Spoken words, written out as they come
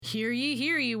Hear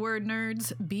ye, word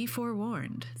nerds. Be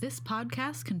forewarned. This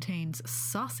podcast contains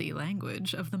saucy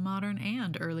language of the modern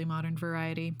and early modern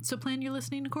variety, so plan your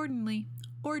listening accordingly.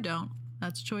 Or don't.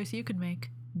 That's a choice you can make.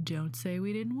 Don't say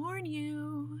we didn't warn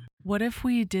you. What if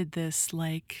we did this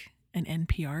like an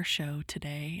NPR show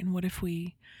today? And what if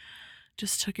we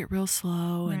just took it real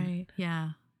slow and Right, yeah.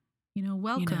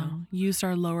 Welcome. Used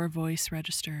our lower voice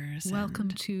registers. Welcome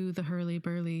to the Hurly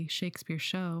Burly Shakespeare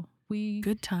Show.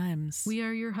 Good times. We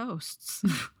are your hosts.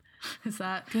 Is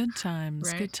that good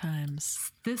times? Right? Good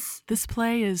times. This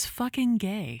play is fucking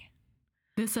gay.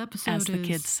 This episode as the is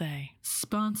kids say.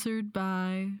 Sponsored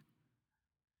by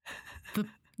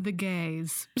the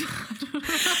gays.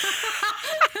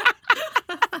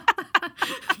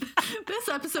 This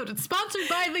episode is sponsored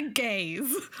by the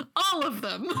gays. All of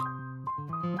them.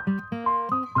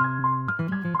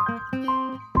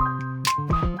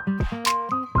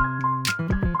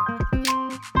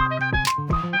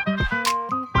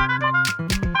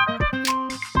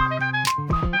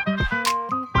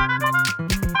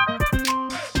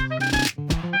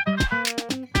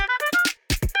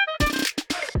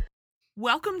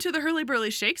 Welcome to the Hurly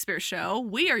Burly Shakespeare Show.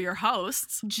 We are your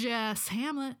hosts, Jess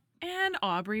Hamlet and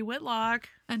Aubrey Whitlock.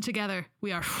 And together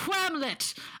we are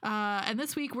Hamlet. And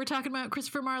this week we're talking about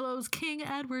Christopher Marlowe's King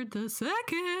Edward II.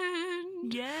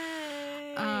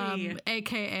 Yay!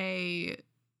 AKA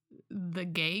the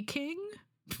gay king.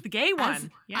 The gay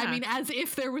one. As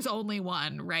if there was only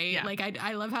one, right? Yeah. Like,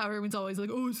 I love how everyone's always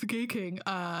like, oh, it's the gay king.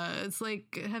 It's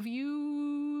like, have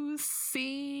you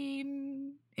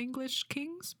seen English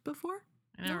kings before?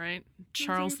 I know, right?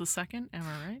 Charles II, am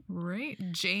I right?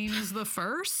 Right. James the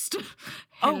First.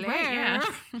 Oh, right, yeah.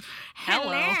 Hello.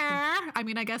 I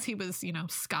mean, I guess he was,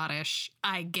 Scottish,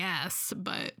 I guess,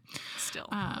 but still,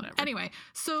 whatever. Anyway,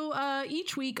 so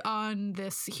each week on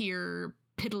this here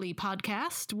piddly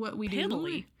podcast, what we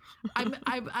piddly. do...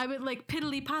 I would like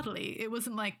piddly poddly. It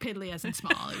wasn't like piddly as in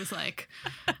small. It was like,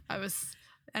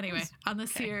 on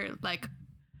this here, like...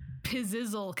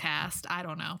 Pizzizzle cast. I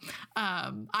don't know.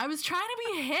 I was trying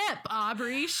to be hip,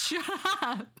 Aubrey. Shut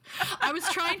up. I was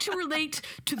trying to relate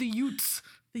to the Utes.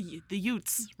 The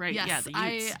Utes, right? Yes, yeah, the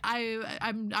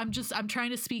Utes. I'm trying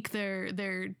to speak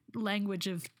their language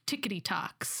of tickety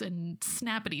talks and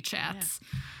snappity chats.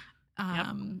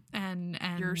 Yeah. And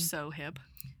you're so hip.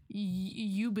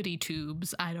 Ubity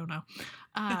tubes. I don't know.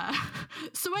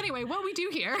 So anyway, what we do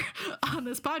here on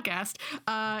this podcast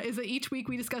is that each week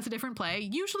we discuss a different play.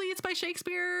 Usually it's by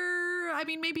Shakespeare. I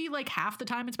mean, maybe like half the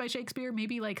time it's by Shakespeare.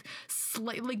 Maybe like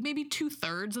maybe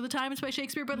 2/3 of the time it's by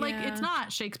Shakespeare. But like it's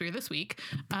not Shakespeare this week.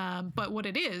 But what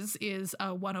it is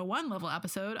a 101 level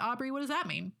episode. Aubrey, what does that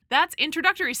mean? That's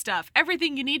introductory stuff.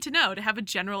 Everything you need to know to have a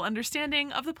general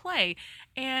understanding of the play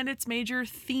and its major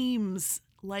themes.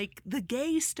 Like the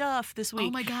gay stuff this week.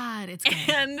 Oh my God, it's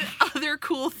gay. And other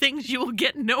cool things you will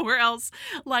get nowhere else,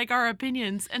 like our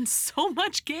opinions and so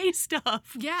much gay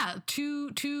stuff. Yeah,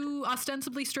 two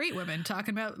ostensibly straight women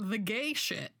talking about the gay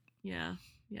shit. Yeah.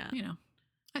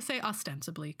 I say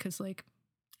ostensibly because, like,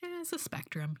 it's a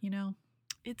spectrum,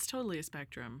 It's totally a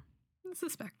spectrum. It's a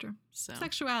spectrum. So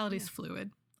Sexuality's fluid.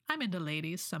 I'm into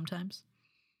ladies sometimes.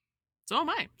 So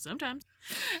am I, sometimes.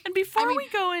 And before we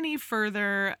go any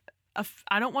further...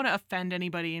 I don't want to offend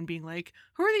anybody in being like,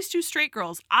 who are these two straight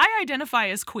girls? I identify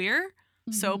as queer,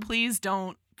 so please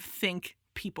don't think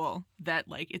people that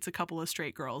like it's a couple of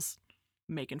straight girls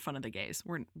making fun of the gays.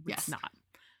 It's not.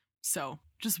 So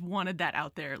just wanted that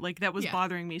out there. Like that was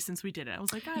bothering me since we did it. I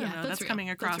was like, I don't know. That's coming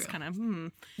across kind of,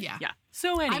 Yeah.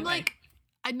 So anyway. I'm like,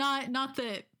 not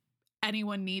that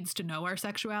anyone needs to know our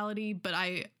sexuality, but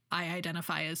I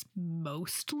identify as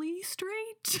mostly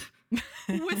straight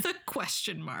with a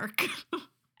question mark.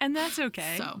 And that's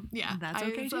okay. So, yeah. That's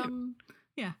okay too.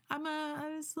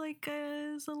 I was like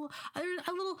a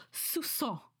little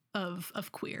soupçon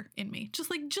of queer in me.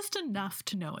 Just enough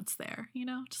to know it's there,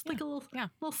 Just like a little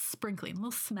sprinkling, a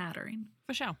little smattering.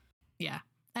 For sure. Yeah.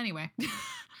 Anyway,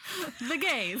 the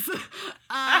gays. So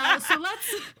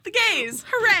let's the gays.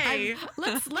 Hooray!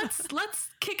 Let's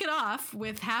kick it off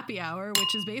with Happy Hour,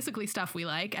 which is basically stuff we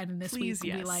like, and in this week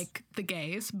we like the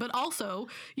gays, but also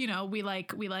we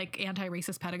like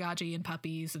anti-racist pedagogy and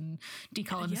puppies and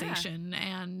decolonization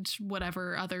and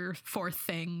whatever other fourth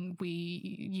thing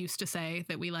we used to say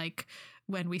that we like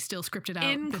when we still scripted out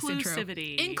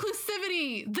inclusivity. This intro.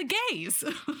 Inclusivity, the gays.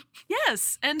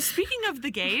 Yes, and speaking of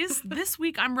the gays, this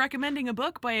week I'm recommending a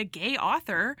book by a gay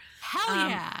author. Hell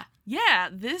yeah. Yeah,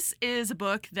 this is a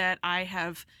book that I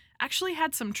have actually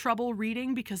had some trouble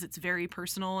reading because it's very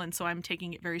personal, and so I'm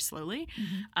taking it very slowly.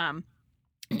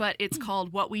 But it's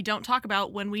called What We Don't Talk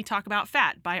About When We Talk About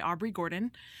Fat by Aubrey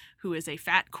Gordon, who is a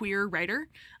fat queer writer.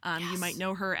 Yes. You might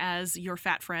know her as your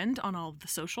fat friend on all of the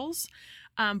socials.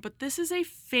 But this is a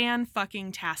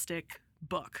fan-fucking-tastic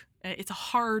book. It's a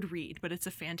hard read, but it's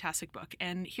a fantastic book.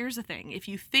 And here's the thing. If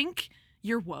you think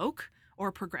you're woke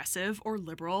or progressive or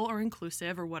liberal or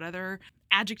inclusive or what other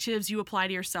adjectives you apply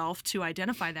to yourself to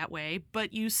identify that way,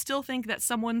 but you still think that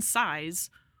someone's size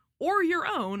or your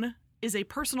own is a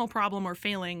personal problem or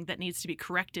failing that needs to be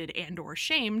corrected and or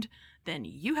shamed, then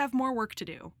you have more work to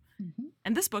do. Mm-hmm.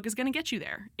 And this book is going to get you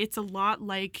there. It's a lot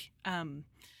like,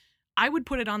 I would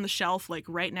put it on the shelf like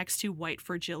right next to White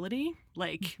Fragility.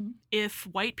 Like if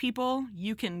white people,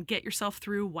 you can get yourself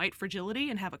through white fragility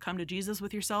and have a come to Jesus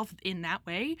with yourself in that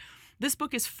way. This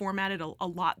book is formatted a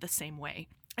lot the same way,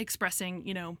 expressing,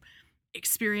 you know,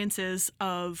 experiences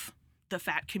of the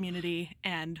fat community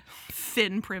and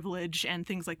thin privilege and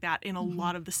things like that in a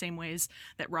lot of the same ways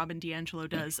that Robin DiAngelo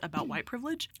does about white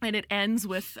privilege. And it ends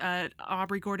with,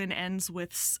 Aubrey Gordon ends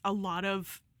with a lot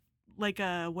of like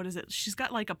she's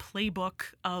got like a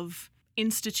playbook of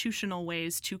institutional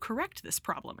ways to correct this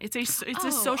problem. It's a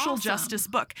social justice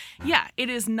book. Yeah, it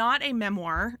is not a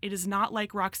memoir. It is not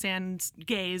like Roxane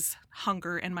Gay's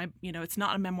Hunger and it's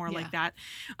not a memoir like that.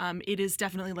 It is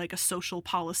definitely like a social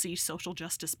policy, social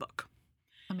justice book.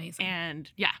 Amazing. And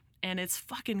and it's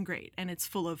fucking great. And it's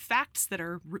full of facts that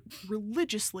are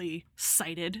religiously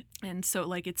cited. And so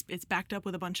like it's backed up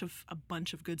with a bunch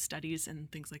of good studies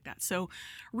and things like that. So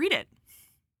read it.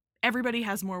 Everybody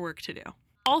has more work to do.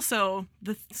 Also,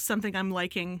 something I'm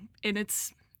liking, and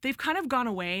they've kind of gone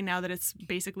away now that it's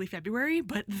basically February,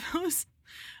 but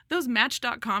those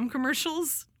Match.com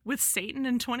commercials with Satan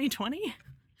in 2020,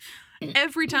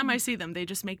 every time I see them, they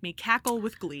just make me cackle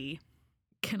with glee.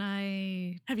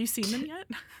 Have you seen them yet?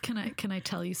 Can I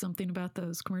tell you something about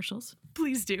those commercials?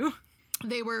 Please do.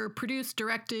 They were produced,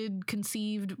 directed,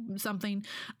 conceived, something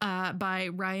by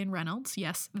Ryan Reynolds.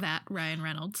 Yes, that Ryan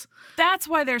Reynolds. That's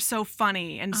why they're so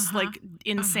funny and like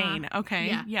insane.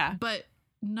 Okay. Yeah. But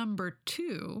number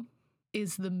 2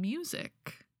 is the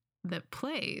music that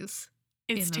plays.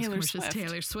 It's Taylor Swift.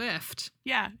 Taylor Swift.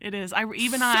 Yeah, it is.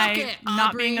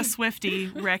 Not being a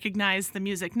Swiftie, recognize the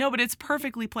music. No, but it's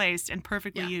perfectly placed and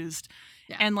perfectly used.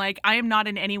 Yeah. And like, I am not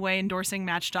in any way endorsing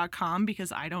Match.com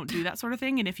because I don't do that sort of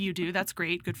thing. And if you do, that's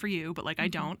great. Good for you. But like, I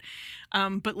don't.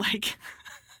 But like,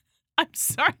 I'm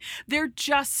sorry. They're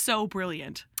just so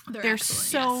brilliant. They're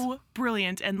so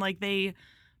brilliant. And like, they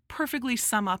perfectly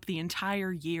sum up the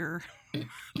entire year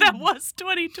that was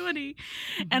 2020.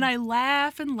 And I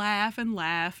laugh and laugh and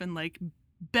laugh and like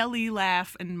belly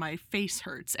laugh and my face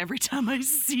hurts every time I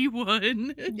see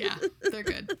one. Yeah, they're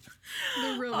good.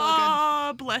 They're real good.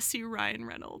 Oh, bless you, Ryan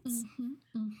Reynolds.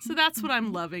 So that's what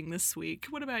I'm loving this week.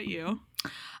 What about you?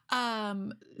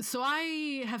 So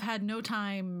I have had no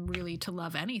time really to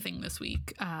love anything this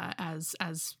week, as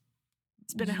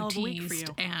it's been a hell of a week for you.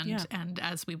 And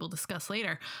as we will discuss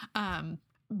later.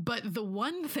 But the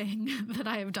one thing that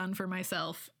I have done for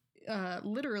myself,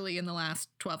 literally in the last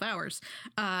 12 hours,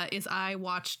 is I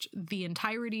watched the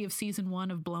entirety of season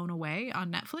 1 of Blown Away on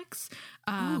Netflix,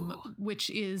 which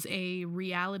is a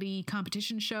reality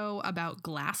competition show about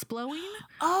glass blowing.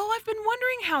 Oh, I've been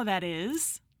wondering how that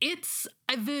is. It's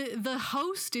the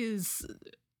host is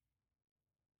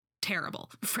terrible,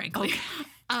 frankly.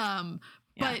 Okay.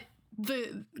 But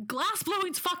the glass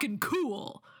blowing's fucking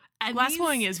cool. And glass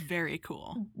blowing is very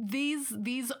cool.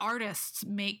 These artists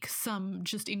make some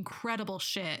just incredible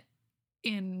shit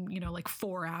in, like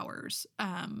 4 hours.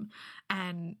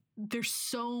 And there's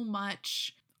so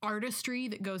much artistry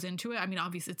that goes into it. I mean,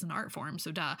 obviously it's an art form,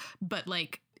 so duh. But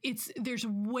like there's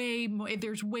way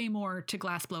more to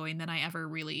glass blowing than I ever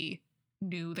really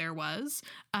knew there was.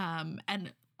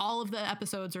 And all of the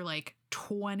episodes are like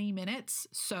 20 minutes,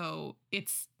 so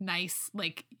it's nice.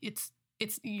 Like it's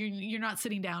you're not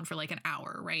sitting down for like an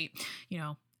hour, right?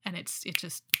 And it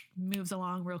just moves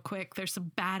along real quick. There's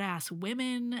some badass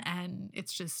women, and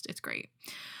it's great.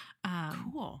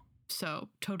 Cool. So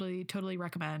totally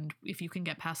recommend if you can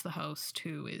get past the host,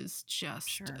 who is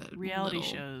just reality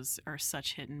shows are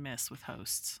such hit and miss with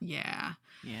hosts. Yeah.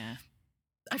 Yeah.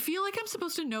 I feel like I'm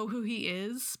supposed to know who he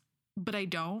is, but I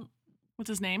don't. What's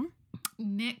his name?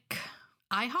 Nick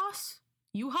Ihos?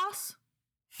 Uhos?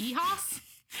 Ehos?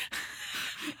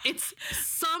 It's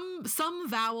some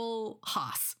vowel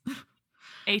Haas.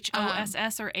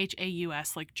 HOSS or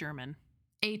HAUS, like German?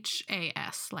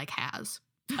 HAS, like has.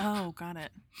 Oh, got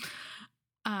it.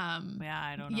 Yeah,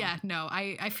 I don't know. Yeah, no,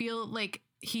 I feel like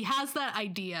he has that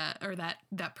idea or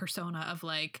that persona of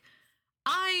like,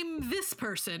 I'm this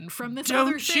person from this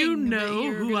other thing. Don't you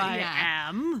know who I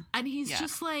am? And he's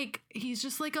just like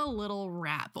a little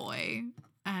rat boy.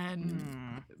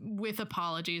 And with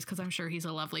apologies, because I'm sure he's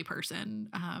a lovely person.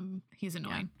 He's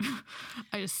annoying.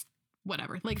 Yeah.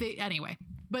 Whatever. Like anyway.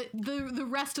 But the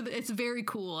rest of it's very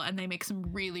cool, and they make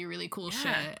some really, really cool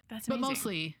shit. That's amazing. But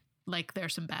mostly, like,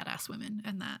 there's some badass women,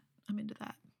 and that I'm into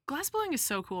that. Glassblowing is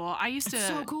so cool. It's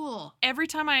so cool. Every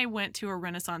time I went to a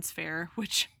Renaissance fair,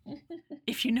 which,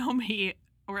 if you know me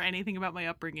or anything about my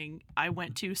upbringing, I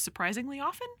went to surprisingly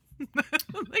often.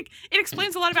 Like, it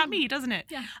explains a lot about me, doesn't it?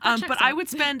 Yeah. But I would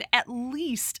spend at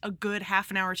least a good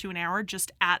half an hour to an hour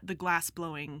just at the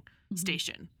glassblowing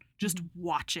station, just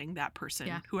watching that person,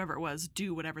 whoever it was,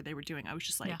 do whatever they were doing. I was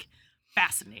just like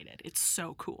fascinated. It's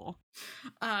so cool.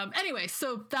 Anyway,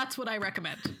 so that's what I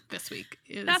recommend this week.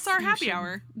 That's our happy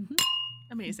hour.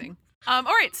 Amazing. All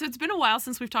right, so it's been a while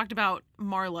since we've talked about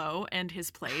Marlowe and his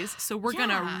plays, so we're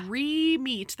gonna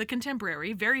re-meet the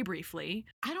contemporary very briefly.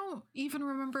 I don't even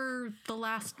remember the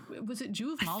last. Was it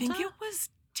Jew of Malta? I think it was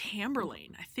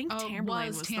Tamburlaine. I think Tamburlaine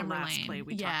was the last play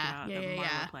we talked about. The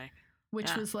Marlowe play,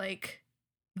 which was like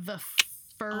the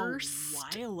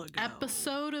first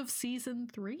episode of season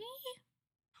 3.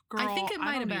 Girl, I think it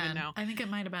might have been. Even know. I think it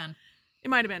might have been. It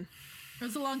might have been. It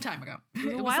was a long time ago. It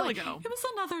was a while ago. It was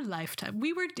another lifetime.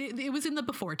 It was in the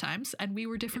before times, and we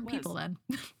were different people then.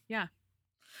 Yeah.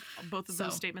 Both of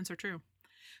those statements are true.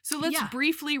 So let's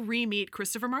briefly re-meet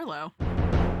Christopher Marlowe.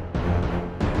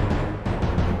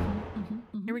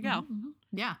 Here we go.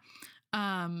 Yeah.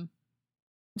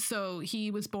 So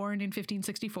he was born in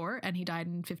 1564 and he died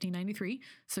in 1593.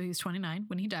 So he was 29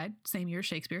 when he died. Same year as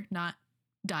Shakespeare. Not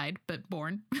died, but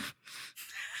born.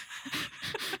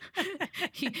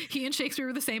 he and Shakespeare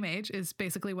were the same age, is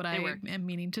basically what I am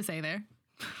meaning to say there.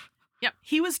 Yep.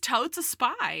 He was totes a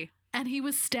spy. And he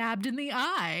was stabbed in the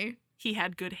eye. He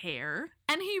had good hair.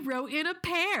 And he wrote in a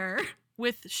pair.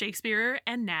 With Shakespeare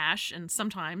and Nash, and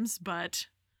sometimes, but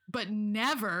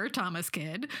never Thomas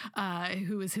Kidd,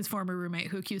 who was his former roommate,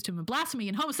 who accused him of blasphemy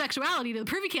and homosexuality to the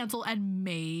Privy Council, and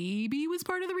maybe was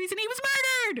part of the reason he was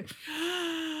murdered.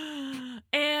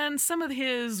 And some of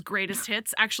his greatest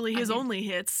hits, actually his only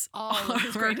hits, all of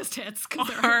his greatest hits,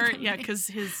 because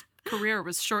his career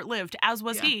was short-lived, as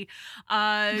was he.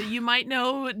 You might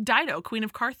know Dido, Queen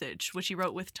of Carthage, which he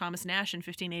wrote with Thomas Nash in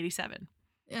 1587.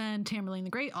 And Tamburlaine the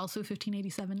Great, also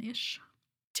 1587-ish.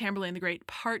 Tamburlaine the Great,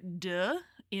 Part 2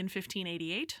 in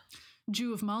 1588.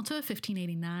 Jew of Malta,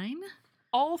 1589.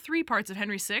 All 3 parts of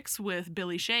Henry VI with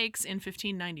Billy Shakes in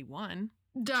 1591.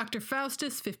 Dr.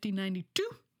 Faustus, 1592.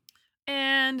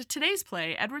 And today's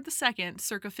play, Edward II,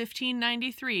 circa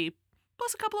 1593,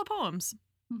 plus a couple of poems.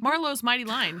 Marlowe's Mighty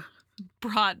Line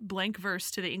brought blank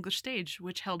verse to the English stage,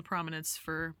 which held prominence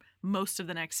for most of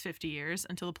the next 50 years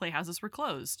until the playhouses were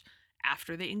closed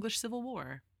after the English Civil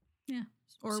War. Yeah.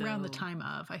 Or around the time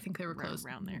of. I think they were closed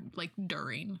around there. Like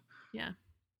during. Yeah.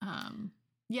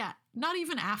 Yeah. Not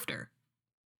even after.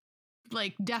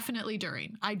 Like definitely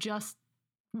during. I just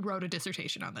wrote a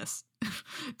dissertation on this.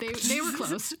 They were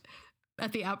closed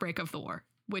at the outbreak of the war,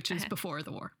 which is before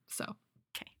the war. So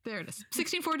there it is.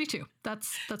 1642.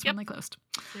 That's when they closed.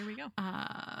 There we go.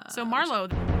 So Marlowe.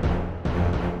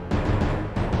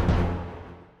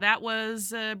 That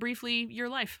was briefly your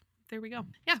life. There we go.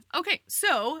 Yeah. Okay.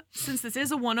 So since this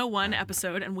is a 101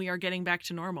 episode and we are getting back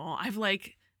to normal,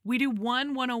 we do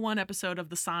one 101 episode of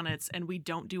the sonnets and we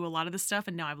don't do a lot of the stuff.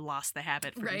 And now I've lost the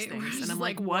habit for these things. And I'm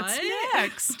like, what's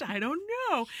next? I don't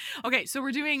know. Okay. So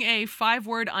we're doing a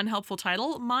 5-word unhelpful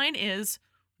title. Mine is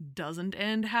Doesn't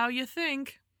End How You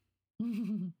Think.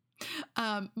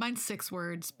 Mine's 6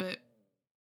 words, but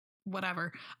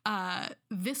whatever.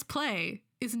 This play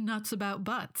is nuts about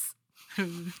butts.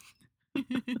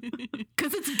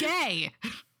 Because it's gay.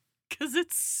 Because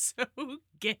it's so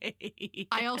gay.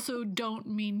 I also don't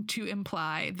mean to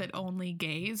imply that only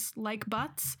gays like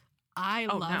butts. I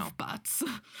love butts.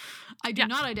 I do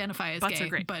not identify as butts gay, are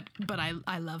great. but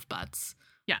I love butts.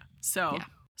 Yeah. So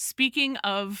speaking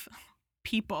of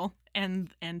people and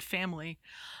family,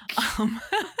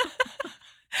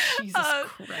 Jesus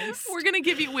Christ.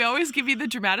 We always give you the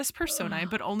dramatis personae,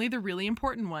 but only the really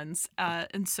important ones.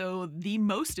 And so the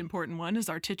most important one is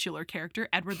our titular character,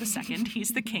 Edward II.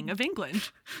 He's the King of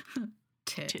England.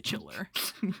 Titular.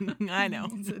 I know.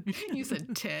 You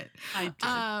said tit.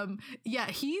 I did. Yeah,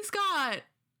 he's got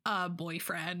a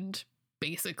boyfriend,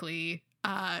 basically.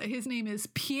 His name is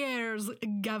Piers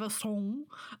Gaveston.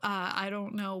 I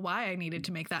don't know why I needed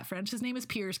to make that French. His name is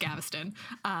Piers Gaveston.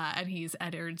 And he's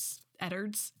Eddard's.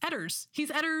 He's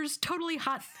Eddard's totally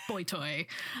hot boy toy.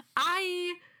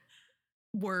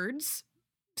 Words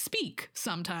speak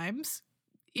sometimes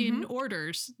in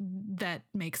orders that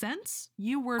make sense.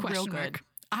 You word real good.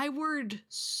 I word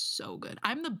so good.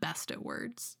 I'm the best at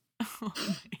words. Oh,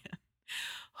 man.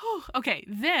 Okay,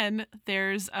 then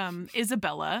there's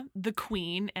Isabella, the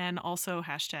queen, and also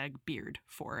 #beard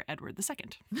for Edward II.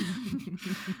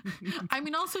 I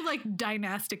mean, also like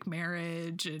dynastic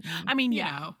marriage. And, I mean, you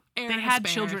know, heir they and had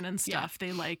spare. children and stuff. Yeah.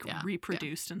 They like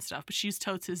reproduced and stuff, but she's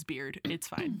totes his beard. It's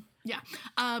fine. Yeah.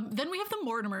 Then we have the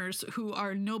Mortimers, who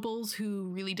are nobles who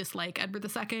really dislike Edward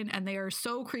II, and they are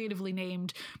so creatively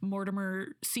named Mortimer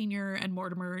Sr. and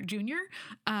Mortimer Jr.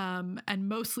 And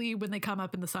mostly when they come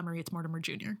up in the summary, it's Mortimer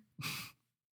Jr.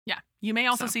 Yeah. You may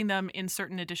also see them in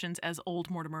certain editions as Old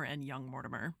Mortimer and Young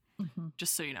Mortimer,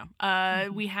 just so you know.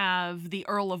 We have the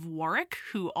Earl of Warwick,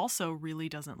 who also really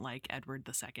doesn't like Edward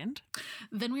II.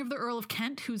 Then we have the Earl of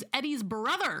Kent, who's Eddie's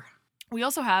brother. We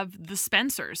also have the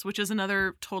Spencers, which is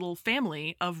another total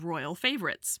family of royal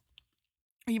favorites.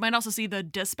 You might also see the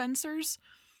Despensers,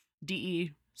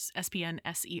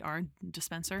 Despnser,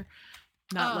 dispenser.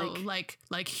 Not like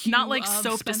Hugh not like of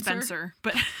soap Spencer. dispenser,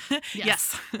 but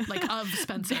yes. Like of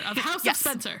Spencer, of House of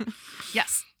Spencer.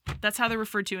 Yes, that's how they're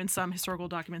referred to in some historical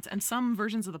documents and some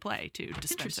versions of the play too.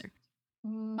 Dispenser.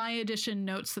 My edition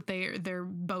notes that they're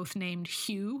both named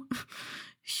Hugh.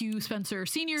 Hugh Spencer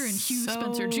Sr. and Hugh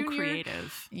Spencer Jr.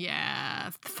 Creative.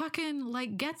 Yeah. Fucking,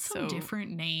 like, get some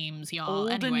different names, y'all. Old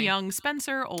anyway. and young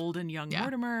Spencer, old and young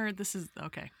Mortimer. This is,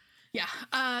 okay. Yeah.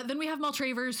 Then we have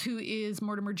Maltravers, who is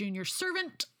Mortimer Jr.'s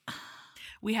servant.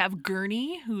 We have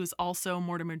Gurney, who is also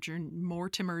Mortimer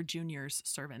Jr.'s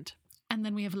servant. And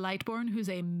then we have Lightborn, who's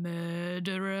a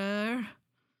murderer.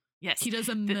 Yes. He does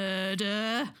a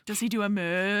murder. Does he do a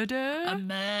murder? A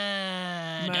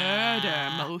murder.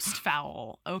 Murder. Most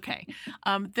foul. Okay.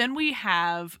 Then we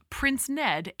have Prince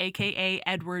Ned, a.k.a.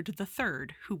 Edward III,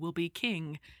 who will be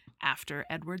king after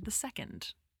Edward II.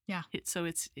 Yeah. So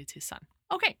it's his son.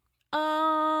 Okay.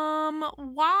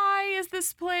 Why is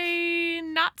this play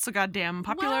not so goddamn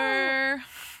popular? Well,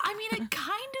 I mean,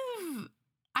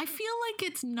 I feel like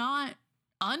it's not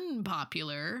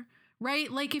unpopular.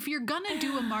 Right? Like, if you're gonna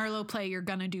do a Marlowe play, you're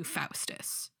gonna do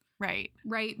Faustus. Right.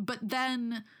 Right? But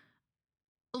then,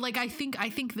 like, I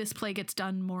think this play gets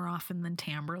done more often than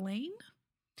Tamburlaine.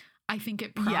 I think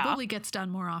it probably gets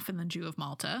done more often than Jew of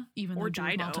Malta, even though Jew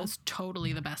of Malta is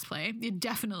totally the best play. It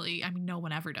definitely, I mean, no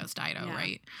one ever does Dido,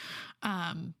 right?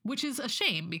 Which is a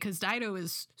shame, because Dido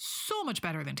is so much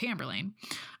better than Tamburlaine.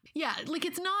 Yeah, like,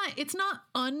 it's not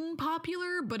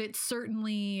unpopular, but it's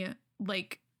certainly,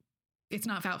 like, it's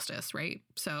not Faustus, right?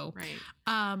 So,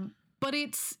 but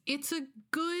it's a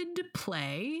good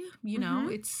play, you know.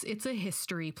 It's a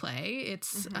history play.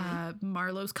 It's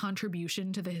Marlowe's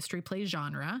contribution to the history play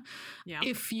genre. Yeah.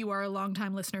 If you are a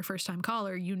longtime listener, first time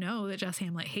caller, you know that Jess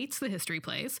Hamlet hates the history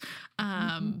plays. But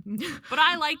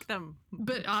I like them.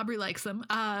 But Aubrey likes them.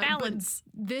 Balance.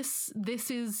 But this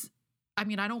is, I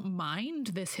mean, I don't mind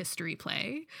this history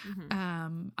play.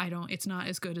 It's not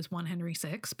as good as 1 Henry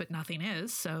VI, but nothing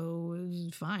is, so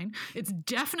it's fine. It's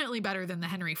definitely better than the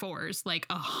Henry IVs, like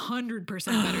 100%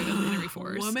 better than the Henry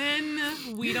IVs.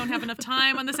 Woman, we don't have enough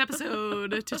time on this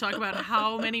episode to talk about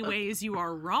how many ways you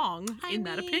are wrong in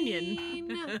that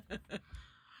opinion.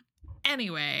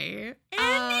 Anyway.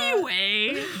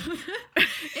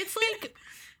 It's like,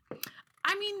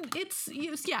 I mean,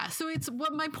 so it's,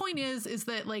 what my point is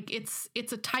that, like, it's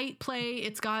a tight play.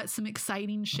 It's got some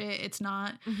exciting shit. It's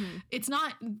not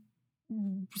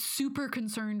super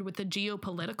concerned with the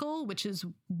geopolitical, which is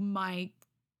my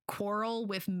quarrel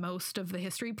with most of the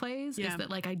history plays, is that,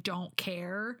 like, I don't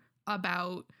care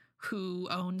about who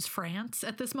owns France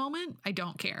at this moment. I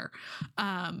don't care.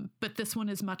 But this one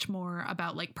is much more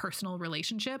about, like, personal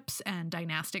relationships and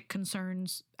dynastic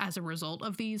concerns as a result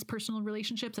of these personal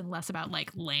relationships, and less about,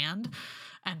 like, land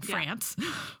and France.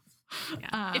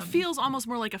 Yeah. It feels almost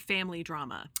more like a family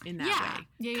drama in that way.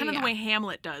 Yeah, kind of the way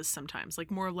Hamlet does sometimes, like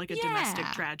more of like a domestic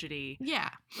tragedy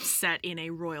set in a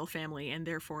royal family, and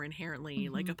therefore inherently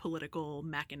like a political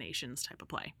machinations type of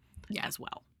play as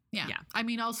well. Yeah. I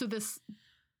mean, also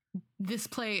this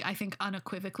play, I think,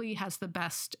 unequivocally has the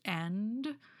best end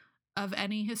of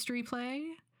any history play.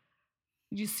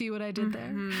 Did you see what I did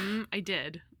there? I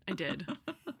did.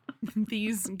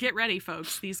 These, get ready,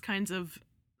 folks. These kinds of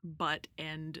butt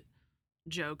end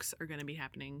jokes are going to be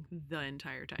happening the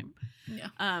entire time.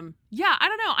 I don't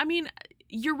know. I mean,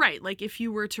 you're right. Like, if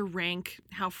you were to rank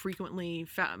how frequently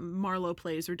Marlowe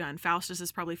plays are done, Faustus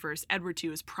is probably first. Edward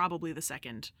II is probably the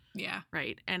second. Yeah.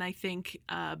 Right. And I think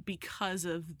because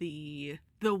of the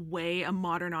way a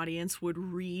modern audience would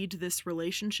read this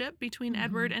relationship between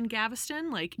Edward and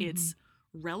Gaveston, like it's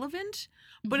relevant,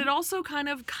 but it also kind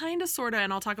of sort of,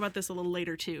 and I'll talk about this a little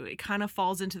later too, it kind of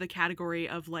falls into the category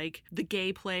of like the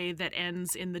gay play that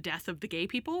ends in the death of the gay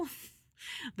people.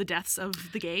 the deaths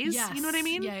of the gays. Yes. You know what I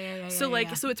mean? Yeah. So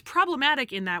so it's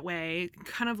problematic in that way,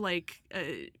 kind of like,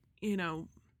 you know,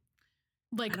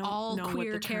 like all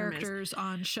queer characters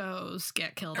on shows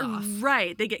get killed off.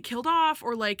 Right. They get killed off,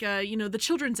 or like, you know, The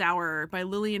Children's Hour by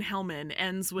Lillian Hellman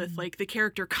ends with like the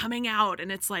character coming out,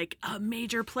 and it's like a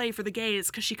major play for the gays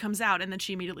because she comes out and then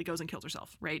she immediately goes and kills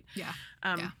herself. Right. Yeah.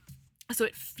 So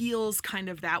it feels kind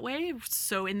of that way.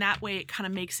 So in that way, it kind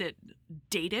of makes it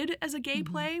dated as a gay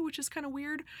play, which is kind of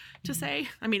weird to say.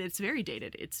 I mean, it's very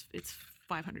dated. It's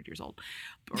 500 years old,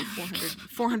 or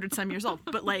 400 some years old.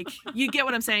 But like, you get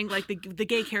what I'm saying? Like the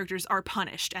gay characters are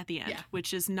punished at the end,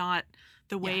 which is not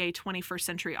the way a 21st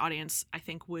century audience, I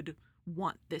think, would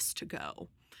want this to go.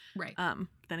 Right.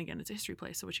 Then again, it's a history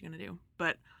play, so what you gonna do?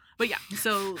 But yeah,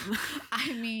 so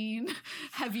I mean,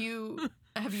 have you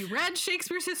read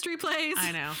Shakespeare's history plays?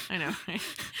 I know.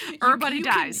 Everybody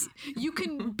dies.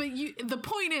 The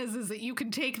point is that you can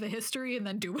take the history and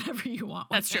then do whatever you want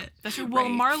with That's true. it. That's true. Well,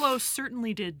 Marlowe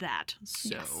certainly did that. So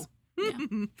Yes.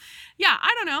 yeah,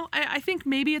 I don't know. I think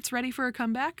maybe it's ready for a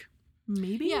comeback.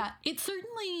 Maybe. Yeah, it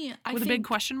certainly, I with think, a big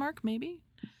question mark, maybe.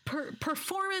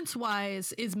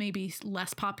 Performance-wise is maybe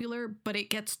less popular, but it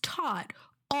gets taught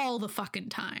all the fucking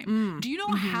time. Do you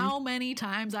know how many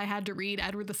times I had to read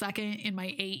Edward II in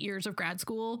my 8 years of grad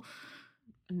school?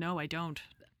 No, I don't.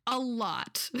 A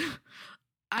lot.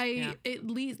 At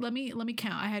least, let me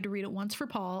count. I had to read it once for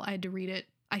Paul. I had to read it,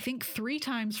 I think, 3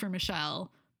 times for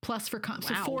Michelle, plus for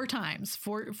so 4 times,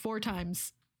 four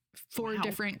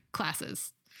different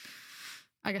classes.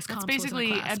 I guess that's comps wasn't a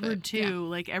basically class, Edward but, II,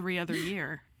 like every other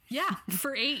year. Yeah,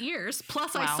 for 8 years.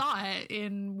 Plus, I saw it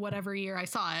in whatever year I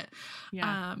saw it.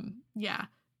 Yeah.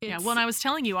 Well, and I was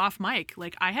telling you off mic,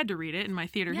 like I had to read it in my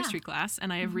theater history class,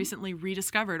 and I have recently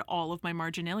rediscovered all of my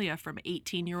marginalia from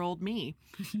 18-year-old me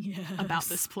about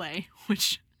this play,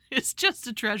 which is just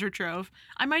a treasure trove.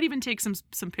 I might even take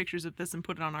some pictures of this and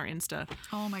put it on our Insta.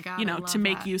 Oh my God. You know, to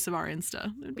make use of our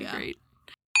Insta. It'd be great.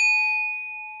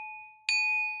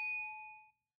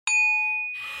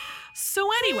 So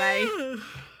anyway,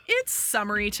 it's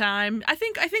summary time. I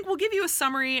think we'll give you a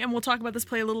summary and we'll talk about this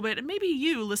play a little bit. And maybe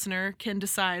you, listener, can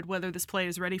decide whether this play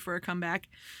is ready for a comeback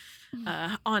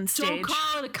on stage. Don't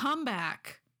call it a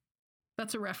comeback.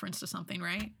 That's a reference to something,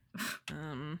 right?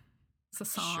 It's a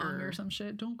song or some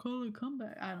shit. Don't call it a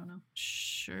comeback. I don't know.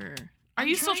 Sure. Are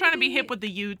you still trying to be hip with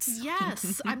the Utes?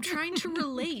 Yes, I'm trying to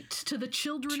relate to the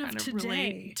children of today.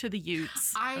 Relate to the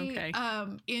Utes.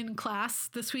 In class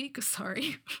this week,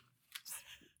 sorry.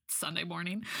 Sunday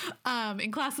morning.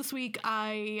 In class this week,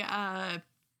 I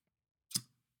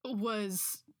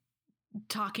was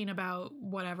talking about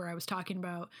whatever I was talking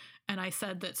about, and I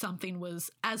said that something was,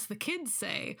 as the kids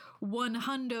say,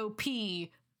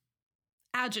 100p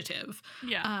adjective.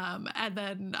 Yeah. And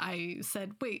then I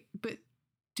said, wait, but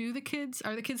are the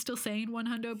kids still saying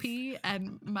 100p?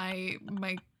 And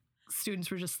my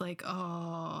students were just like,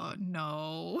 oh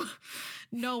no,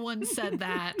 no one said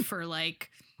that for like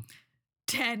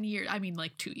 10 years. I mean,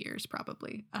 like 2 years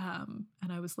probably. And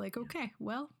I was like, okay,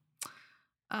 well,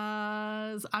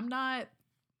 I'm not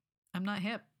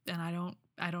hip, and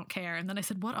I don't care. And then I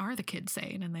said, what are the kids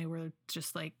saying? And they were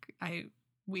just like,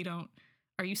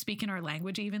 are you speaking our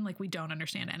language even? Like, we don't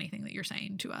understand anything that you're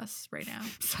saying to us right now.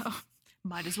 So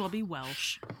might as well be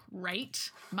Welsh. Right.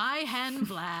 My hen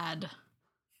Vlad.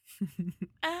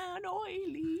 An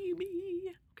oily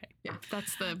me. Okay. Yeah,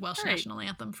 that's the Welsh national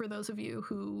anthem for those of you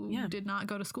who did not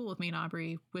go to school with me and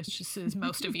Aubrey, which is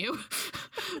most of you.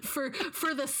 for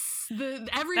the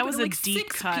everybody, that was like a deep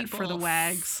cut for the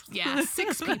wags. Yeah,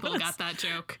 6 people got that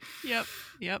joke. Yep.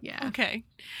 Yeah. Okay.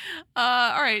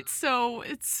 All right. So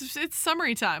it's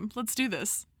summary time. Let's do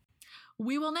this.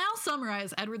 We will now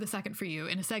summarize Edward II for you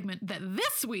in a segment that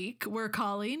this week we're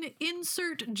calling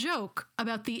Insert Joke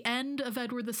about the end of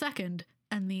Edward II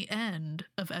and the end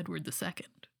of Edward II.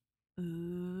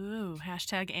 Ooh,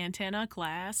 hashtag antenna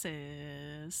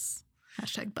classes.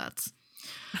 Hashtag butts.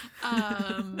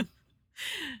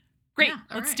 Great,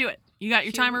 let's do it. You got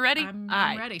your timer ready?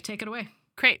 I'm ready. Take it away.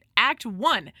 Great. Act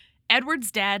 1.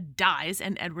 Edward's dad dies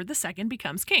and Edward II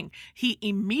becomes king. He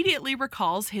immediately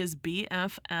recalls his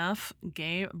BFF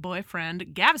gay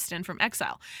boyfriend Gaveston from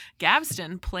exile.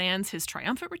 Gaveston plans his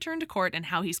triumphant return to court and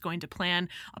how he's going to plan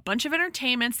a bunch of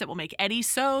entertainments that will make Eddie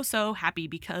so happy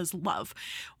because love.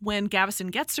 When Gaveston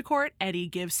gets to court, Eddie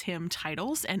gives him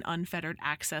titles and unfettered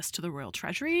access to the royal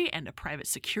treasury and a private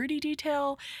security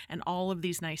detail and all of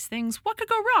these nice things. What could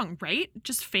go wrong, right?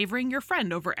 Just favoring your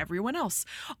friend over everyone else.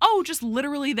 Oh, just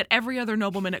literally that every other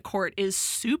nobleman at court is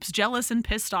soups jealous and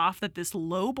pissed off that this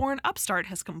low-born upstart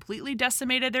has completely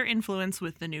decimated their influence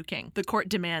with the new king. The court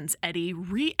demands Eddie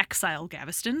re-exile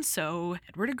Gaveston, so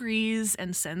Edward agrees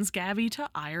and sends Gavi to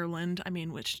Ireland. I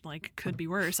mean, which, like, could be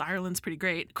worse. Ireland's pretty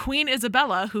great. Queen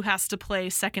Isabella, who has to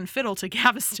play second fiddle to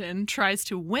Gaveston, tries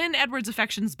to win Edward's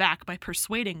affections back by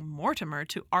persuading Mortimer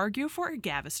to argue for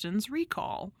Gaveston's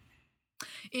recall.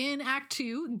 In Act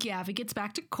 2, Gavi gets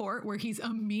back to court where he's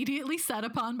immediately set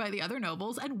upon by the other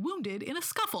nobles and wounded in a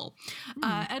scuffle.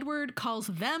 Edward calls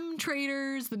them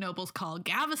traitors. The nobles call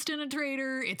Gaveston a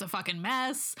traitor. It's a fucking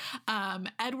mess.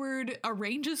 Edward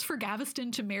arranges for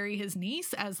Gaveston to marry his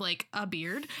niece as like a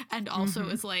beard and also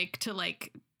is like to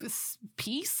like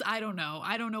peace. I don't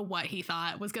know what he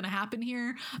thought was going to happen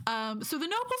here. So the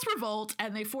nobles revolt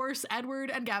and they force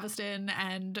Edward and Gaveston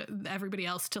and everybody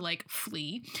else to like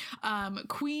flee.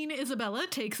 Queen Isabella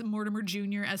takes Mortimer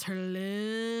Jr. as her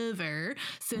lover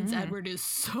since Edward is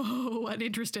so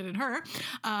uninterested in her.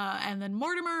 And then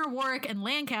Mortimer, Warwick, and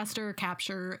Lancaster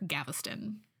capture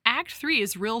Gaveston. Act 3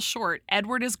 is real short.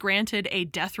 Edward is granted a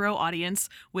death row audience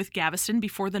with Gaveston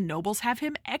before the nobles have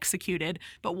him executed,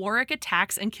 but Warwick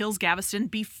attacks and kills Gaveston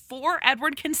before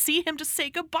Edward can see him to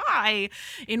say goodbye.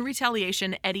 In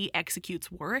retaliation, Eddie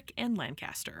executes Warwick and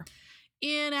Lancaster.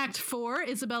 In Act 4,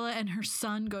 Isabella and her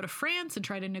son go to France and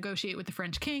try to negotiate with the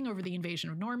French king over the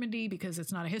invasion of Normandy because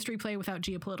it's not a history play without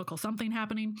geopolitical something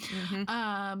happening.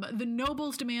 The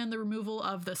nobles demand the removal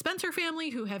of the Spencer family,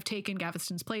 who have taken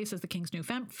Gaveston's place as the king's new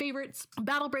favorites. A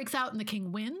battle breaks out and the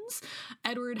king wins.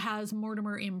 Edward has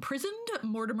Mortimer imprisoned.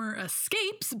 Mortimer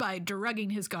escapes by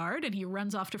drugging his guard, and he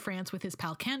runs off to France with his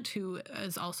pal Kent, who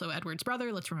is also Edward's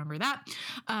brother. Let's remember that.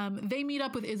 They meet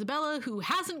up with Isabella, who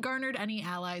hasn't garnered any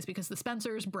allies because the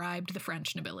Spencers bribed the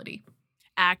French nobility.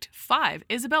 Act 5.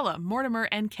 Isabella, Mortimer,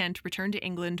 and Kent return to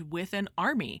England with an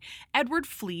army. Edward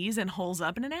flees and holes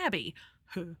up in an abbey.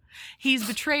 He's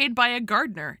betrayed by a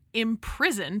gardener,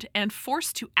 imprisoned, and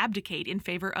forced to abdicate in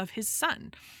favor of his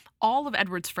son. All of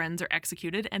Edward's friends are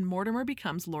executed, and Mortimer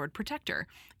becomes Lord Protector.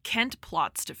 Kent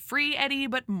plots to free Eddie,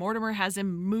 but Mortimer has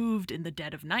him moved in the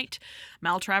dead of night.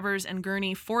 Maltravers and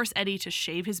Gurney force Eddie to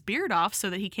shave his beard off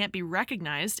so that he can't be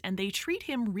recognized, and they treat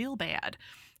him real bad.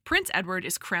 Prince Edward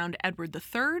is crowned Edward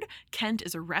III, Kent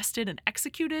is arrested and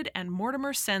executed, and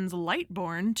Mortimer sends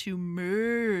Lightborn to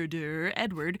murder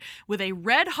Edward with a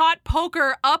red-hot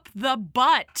poker up the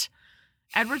butt.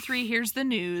 Edward III hears the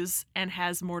news and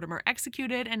has Mortimer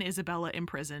executed and Isabella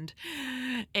imprisoned.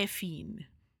 Effin.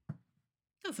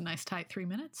 That's a nice tight 3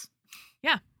 minutes.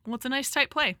 Yeah, well, it's a nice tight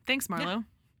play. Thanks, Marlowe. Yeah.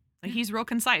 Like, he's real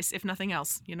concise, if nothing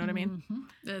else. You know what I mean?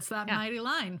 It's that mighty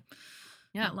line.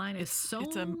 Yeah, that line is so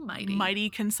it's a mighty. Mighty,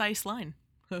 concise line.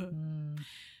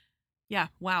 Yeah,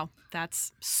 wow.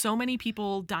 That's so many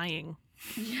people dying.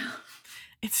 Yeah.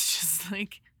 It's just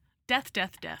like death,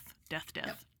 death, death, death, death.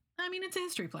 Yep. I mean, it's a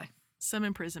history play. Some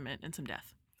imprisonment and some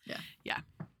death. Yeah.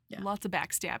 Lots of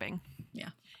backstabbing. Yeah.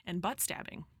 And butt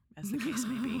stabbing, as the case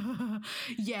may be.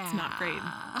 Yeah. It's not great.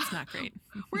 It's not great.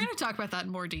 We're going to talk about that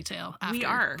in more detail after we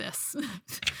are. This.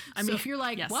 I mean, so if you're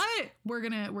like, yes. what? We're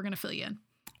gonna fill you in.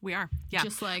 We are. Yeah.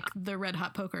 Just like the red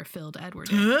hot poker filled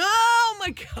Edward in. Oh my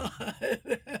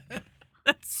god.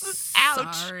 That's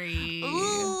ouch. Sorry.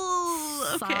 Ooh,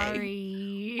 okay.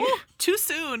 Sorry. Ooh, too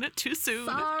soon.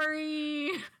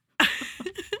 Sorry.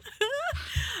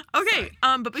 Okay,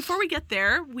 but before we get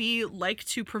there, we like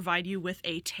to provide you with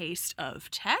a taste of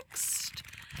text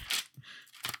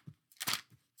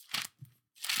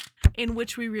in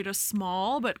which we read a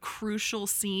small but crucial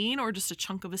scene or just a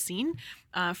chunk of a scene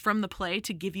from the play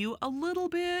to give you a little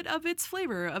bit of its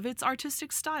flavor, of its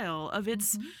artistic style, of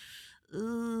its,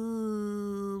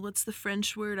 what's the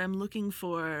French word I'm looking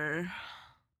for?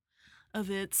 Of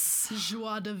its...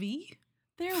 joie de vivre?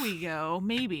 There we go.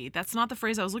 Maybe. That's not the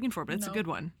phrase I was looking for, but it's a good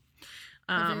one.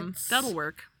 That'll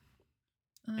work,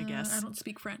 I guess. I don't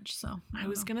speak French, so I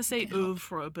was going to say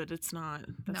oeuvre, but it's not.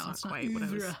 That's not quite what I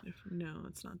was... No,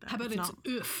 it's not that. How about it's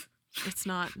oeuf? It's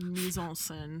not mise en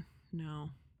scène. No.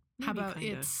 Maybe how about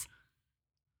kinda. It's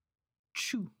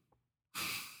chou?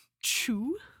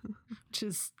 Chou? Which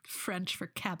is French for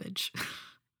cabbage.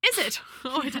 Is it?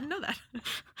 Oh, I didn't know that.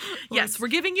 Yes, we're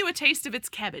giving you a taste of its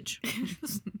cabbage.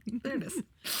 There it is.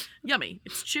 Yummy.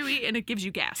 It's chewy and it gives you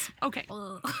gas. Okay.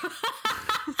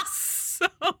 So,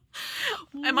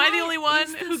 am I the only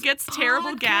one who gets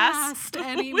terrible gas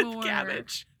anymore? With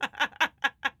cabbage?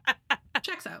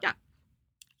 Checks out.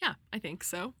 Yeah, I think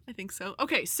so.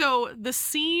 Okay, so the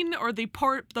scene or the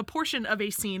portion of a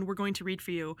scene we're going to read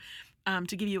for you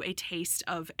to give you a taste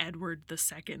of Edward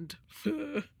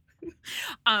II.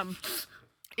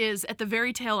 is at the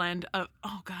very tail end of,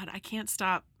 oh God, I can't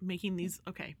stop making these,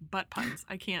 butt puns.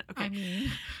 I can't, I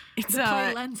mean, it's the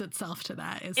play lends itself to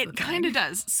that, it kind of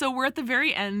does. So we're at the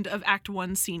very end of Act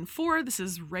 1, Scene 4. This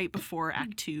is right before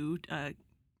Act 2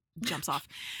 jumps off.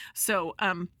 So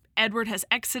Edward has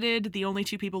exited. The only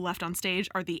two people left on stage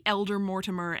are the elder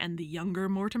Mortimer and the younger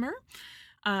Mortimer.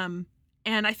 And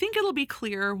I think it'll be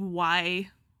clear why,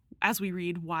 as we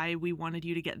read, why we wanted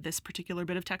you to get this particular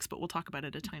bit of text, but we'll talk about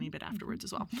it a tiny bit afterwards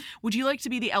as well. Would you like to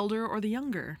be the elder or the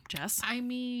younger, Jess? I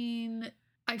mean,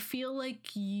 I feel like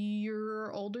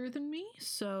you're older than me,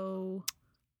 so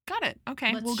got it.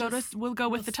 Okay, we'll go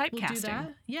with the typecasting. We'll do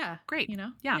that. Yeah, great.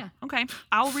 Yeah. Okay.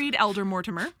 I'll read elder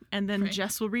Mortimer, and then Great.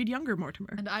 Jess will read younger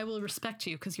Mortimer, and I will respect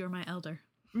you because you're my elder.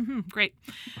 Great.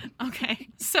 Okay,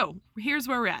 so here's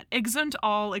where we're at. Exeunt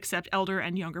all except elder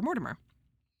and younger Mortimer.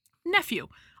 Nephew,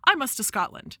 I must to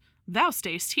Scotland. Thou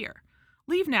stayest here.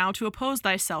 Leave now to oppose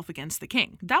thyself against the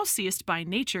king. Thou seest by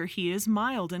nature he is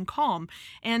mild and calm,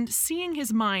 and seeing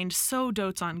his mind so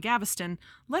dotes on Gaveston,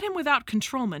 let him without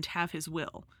controlment have his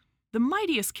will. The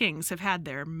mightiest kings have had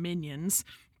their minions.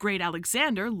 Great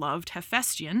Alexander loved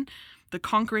Hephaestion, the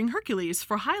conquering Hercules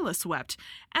for Hylas wept,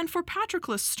 and for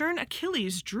Patroclus stern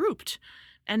Achilles drooped.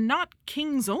 And not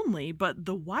kings only, but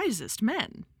the wisest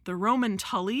men. The Roman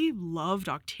Tully loved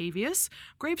Octavius,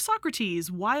 grave Socrates,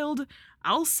 wild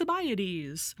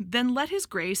Alcibiades. Then let his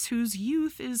grace, whose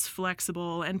youth is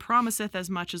flexible and promiseth as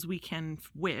much as we can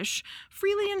wish,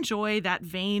 freely enjoy that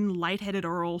vain, light-headed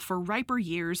earl, for riper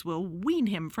years will wean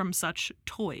him from such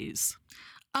toys.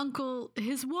 Uncle,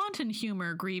 his wanton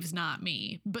humor grieves not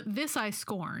me, but this I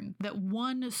scorn, that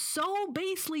one so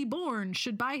basely born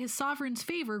should by his sovereign's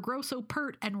favor grow so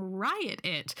pert and riot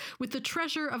it with the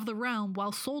treasure of the realm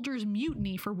while soldiers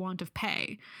mutiny for want of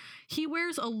pay. He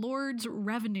wears a lord's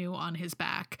revenue on his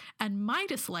back, and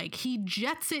Midas-like he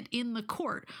jets it in the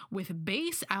court, with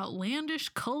base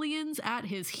outlandish cullions at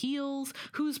his heels,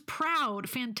 whose proud,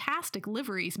 fantastic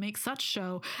liveries make such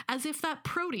show as if that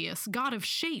Proteus, god of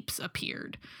shapes,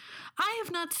 appeared. I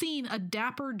have not seen a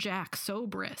dapper jack so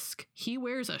brisk. He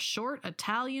wears a short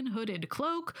Italian hooded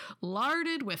cloak,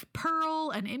 larded with pearl,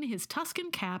 and in his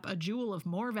Tuscan cap a jewel of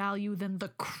more value than the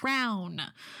crown.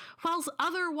 Whiles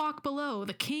other walk below,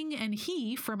 the king and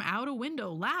he from out a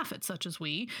window laugh at such as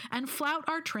we, and flout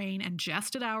our train and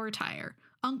jest at our attire.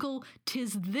 Uncle,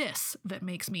 'tis this that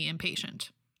makes me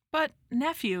impatient. But,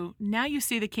 nephew, now you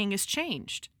see the king is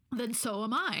changed. Then so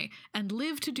am I, and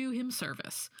live to do him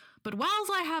service. But whiles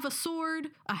I have a sword,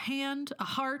 a hand, a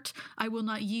heart, I will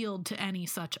not yield to any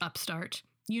such upstart.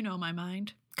 You know my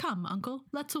mind. Come, uncle,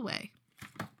 let's away.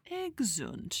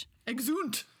 Exeunt.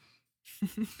 Exeunt.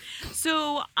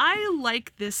 So I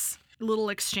like this little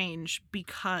exchange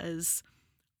because,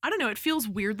 I don't know, it feels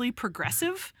weirdly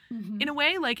progressive in a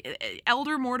way. Like,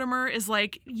 Elder Mortimer is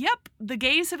like, yep, the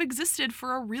gays have existed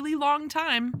for a really long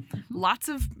time. Lots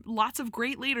of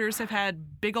great leaders have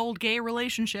had big old gay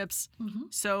relationships.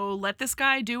 So let this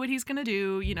guy do what he's going to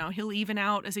do. You know, he'll even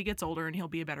out as he gets older, and he'll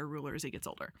be a better ruler as he gets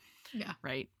older. Yeah.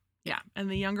 Right? Yeah.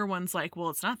 And the younger one's like, well,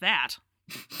 it's not that.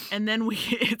 And then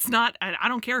it's not, I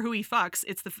don't care who he fucks.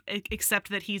 It's except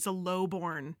that he's a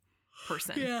low-born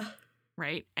person. Yeah.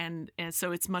 Right. And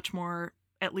so it's much more,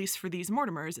 at least for these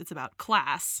Mortimers, it's about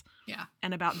class. Yeah.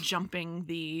 And about jumping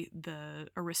the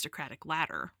aristocratic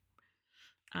ladder.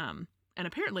 And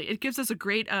apparently it gives us a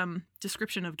great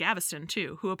description of Gaveston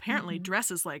too, who apparently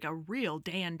dresses like a real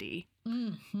dandy.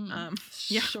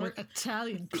 Short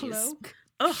Italian cloak.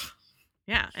 Ugh.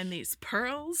 Yeah, and these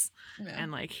pearls,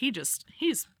 and like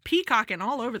he's peacocking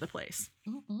all over the place.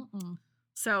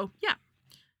 So yeah,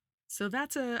 so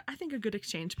that's I think a good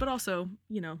exchange, but also,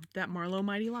 you know, that Marlowe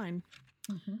mighty line.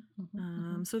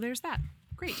 So there's that.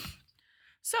 Great.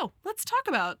 So let's talk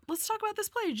about this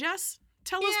play, Jess.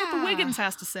 Tell us what the Wiggins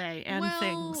has to say and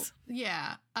things.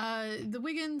 Yeah, the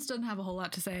Wiggins doesn't have a whole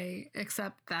lot to say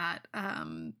except that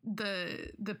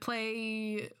the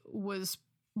play was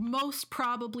most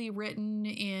probably written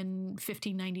in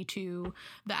 1592.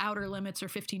 The outer limits are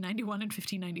 1591 and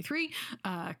 1593,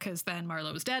 because then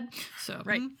Marlowe was dead. So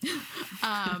right.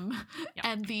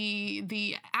 And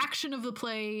the action of the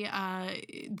play,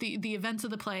 the events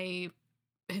of the play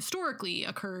historically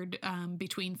occurred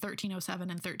between 1307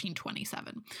 and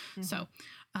 1327. So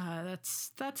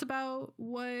that's about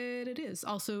what it is.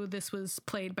 Also, this was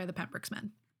played by the Pembroke's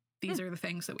Men. These are the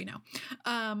things that we know.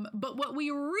 But what we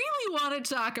really want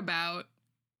to talk about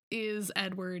is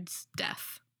Edward's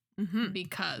death.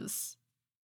 Because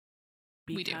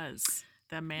we do.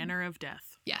 The manner of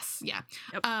death. Yes, yeah.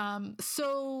 Yep.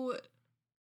 So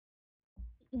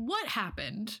what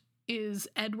happened is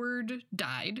Edward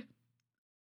died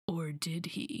Or did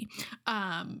he?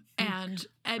 And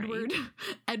Edward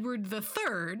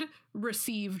III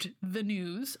received the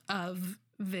news of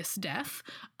this death.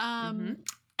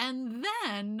 And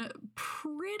then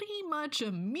pretty much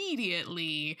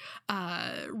immediately,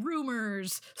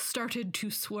 rumors started to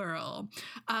swirl.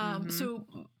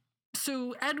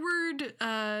 So Edward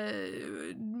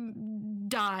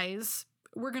dies.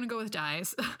 We're going to go with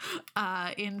dies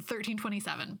in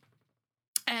 1327.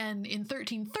 And in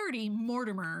 1330,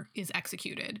 Mortimer is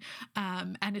executed.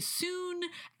 And as soon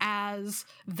as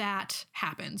that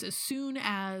happens, as soon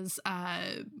as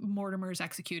Mortimer is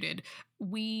executed,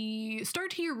 we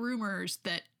start to hear rumors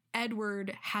that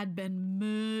Edward had been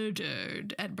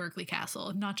murdered at Berkeley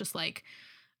Castle. Not just like,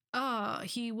 oh,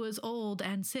 he was old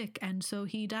and sick and so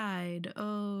he died.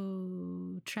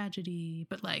 Oh, tragedy.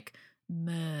 But like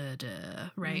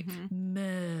murder, right?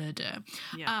 Murder.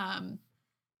 Yeah.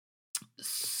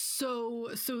 So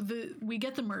we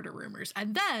get the murder rumors,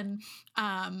 and then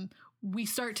we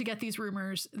start to get these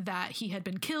rumors that he had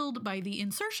been killed by the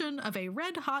insertion of a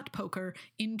red hot poker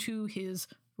into his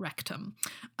rectum.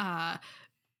 What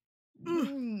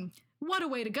a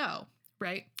way to go,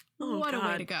 right? Oh, what God. a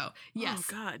way to go. Yes.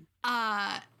 Oh,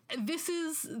 God. This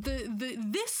is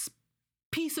this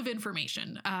piece of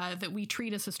information that we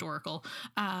treat as historical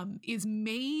is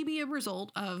maybe a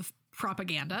result of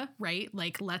propaganda, right?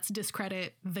 Like, let's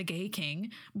discredit the gay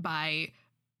king by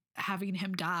having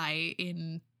him die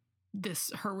in this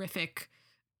horrific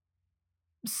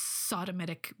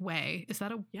sodomitic way. Is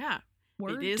that a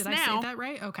word? It is Did now. I say that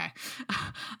right? Okay.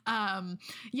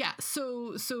 Yeah.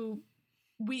 So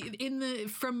we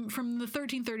from the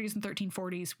 1330s and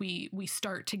 1340s, we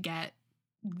start to get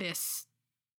this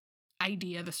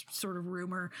idea, this sort of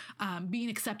rumor being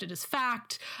accepted as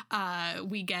fact.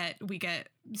 We get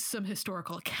some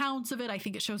historical accounts of it. I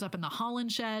think it shows up in the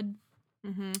Holland Shed.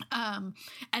 And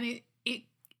it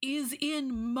is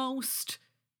in most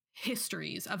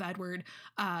histories of Edward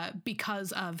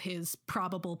because of his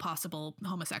possible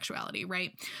homosexuality,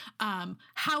 right?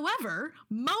 However,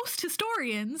 most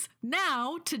historians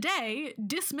now today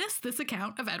dismiss this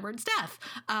account of Edward's death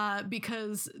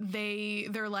because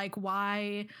they're like,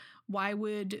 why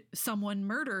would someone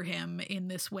murder him in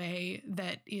this way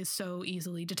that is so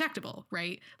easily detectable,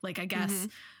 right? Like, I guess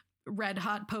red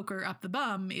hot poker up the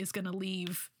bum is going to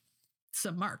leave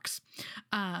some marks.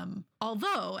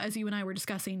 Although, as you and I were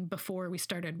discussing before we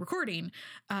started recording,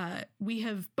 we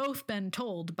have both been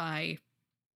told by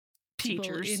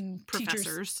people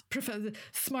professors,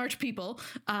 smart people,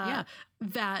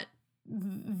 that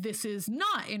this is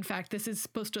not, in fact, this is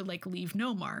supposed to like leave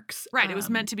no marks. Right. It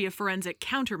was meant to be a forensic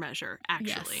countermeasure,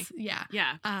 actually. Yes,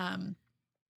 yeah.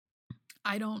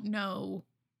 I don't know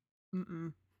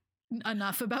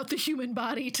enough about the human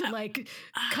body to like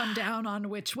come down on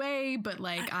which way, but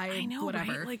like I know,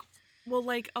 whatever.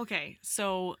 Right? Okay,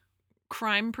 so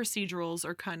crime procedurals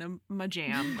are kind of my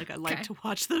jam. Like, I like to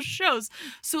watch those shows.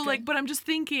 So but I'm just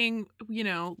thinking,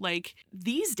 like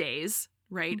these days,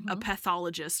 right, a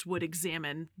pathologist would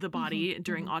examine the body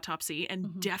during autopsy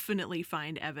and definitely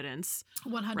find evidence,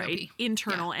 100%, right,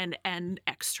 internal and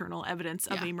external evidence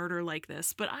of a murder like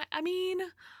this. But I mean,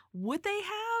 would they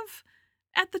have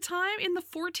at the time in the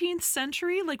 14th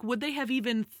century? Like, would they have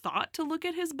even thought to look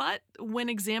at his butt when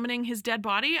examining his dead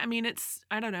body? I mean,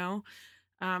 I don't know.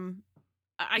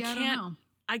 I can't.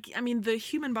 I mean, the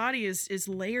human body is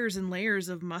layers and layers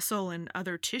of muscle and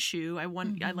other tissue.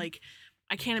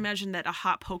 I can't imagine that a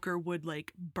hot poker would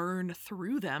like burn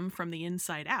through them from the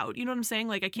inside out. You know what I'm saying?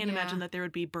 Like, I can't imagine that there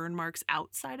would be burn marks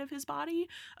outside of his body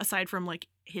aside from like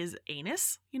his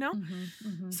anus,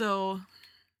 So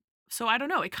I don't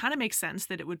know. It kind of makes sense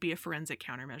that it would be a forensic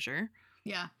countermeasure.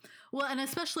 Yeah. Well, and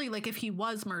especially like if he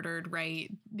was murdered,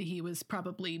 right, he was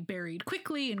probably buried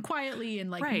quickly and quietly, and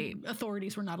like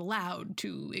authorities were not allowed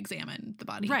to examine the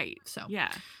body. Right. So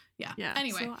yeah.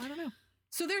 Anyway, so I don't know.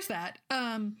 So there's that.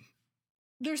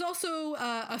 There's also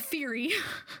a theory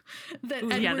that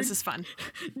Edward this is fun.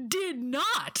 did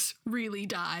not really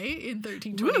die in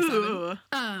 1327.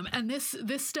 And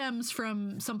this stems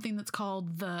from something that's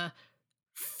called the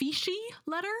Fieschi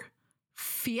letter.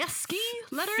 Fieschi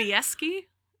letter? Fieschi?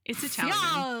 It's Italian.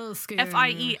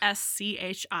 Fieschi.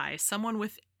 Fieschi. Someone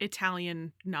with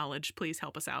Italian knowledge, please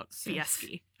help us out.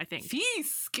 Fieschi, I think.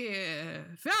 Fieschi.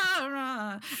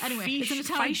 Anyway, it's an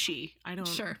Italian. Fieschi. I don't.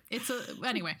 Sure.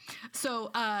 Anyway.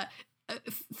 So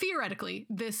theoretically,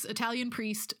 this Italian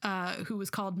priest who was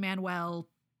called Manuel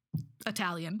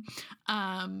Italian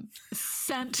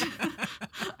sent.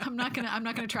 I'm not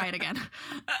gonna try it again.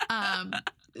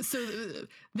 So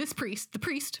this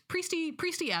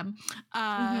priesty M,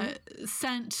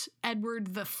 sent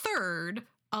Edward III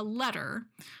a letter.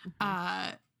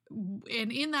 And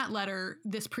in that letter,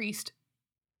 this priest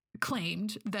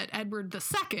claimed that Edward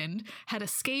II had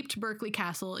escaped Berkeley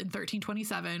Castle in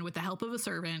 1327 with the help of a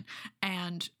servant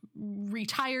and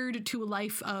retired to a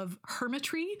life of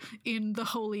hermitry in the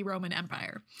Holy Roman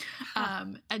Empire.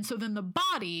 And so then the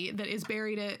body that is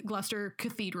buried at Gloucester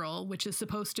Cathedral, which is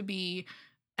supposed to be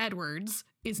Edward's,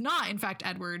 is not in fact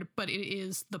Edward, but it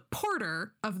is the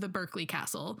porter of the Berkeley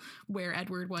Castle where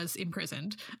Edward was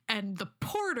imprisoned. And the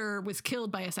porter was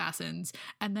killed by assassins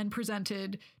and then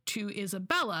presented to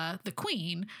Isabella, the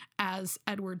queen, as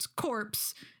Edward's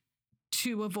corpse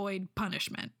to avoid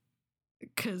punishment.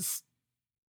 Because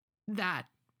that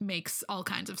makes all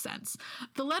kinds of sense.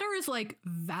 The letter is like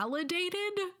validated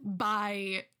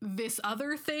by this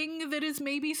other thing that is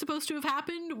maybe supposed to have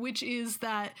happened, which is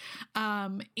that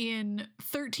in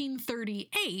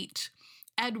 1338,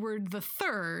 Edward III,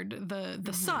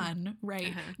 the son,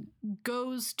 right,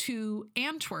 goes to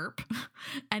Antwerp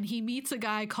and he meets a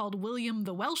guy called William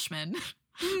the Welshman,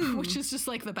 which is just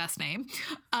like the best name.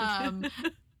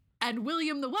 And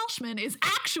William the Welshman is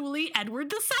actually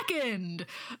Edward II.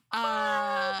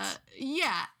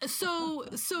 Yeah. So,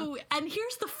 and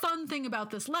here's the fun thing about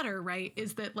this letter, right,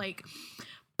 is that like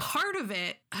part of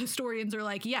it, historians are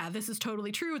like, yeah, this is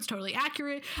totally true. It's totally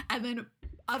accurate. And then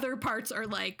other parts are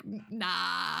like,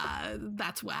 nah,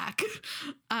 that's whack.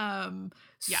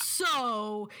 Yeah.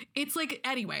 So it's like,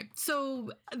 anyway, so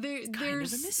there's kind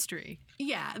of a mystery.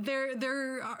 Yeah,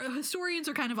 there are, historians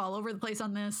are kind of all over the place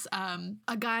on this.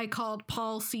 A guy called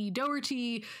Paul C.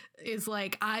 Doherty is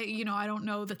like, I don't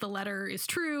know that the letter is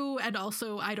true, and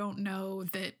also I don't know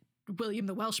that William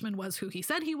the Welshman was who he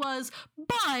said he was,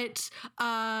 but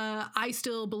I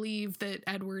still believe that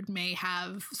Edward may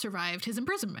have survived his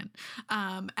imprisonment.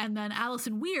 And then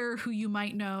Alison Weir, who you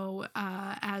might know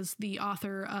as the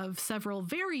author of several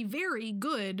very, very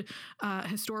good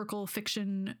historical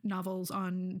fiction novels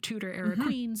on Tudor era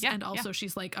queens, and also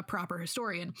she's like a proper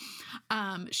historian.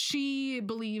 She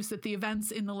believes that the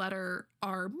events in the letter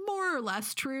are more or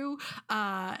less true,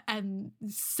 and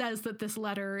says that this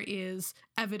letter is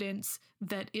evidence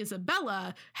that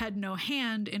Isabella had no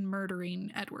hand in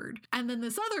murdering Edward. And then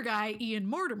this other guy, Ian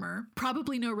Mortimer,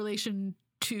 probably no relation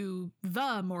to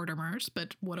the Mortimers,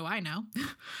 but what do I know? You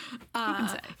can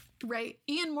say. Right.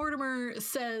 Ian Mortimer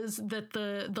says that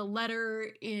the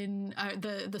letter in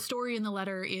the story in the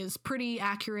letter is pretty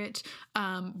accurate,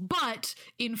 but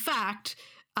in fact,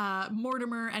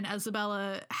 Mortimer and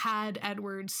Isabella had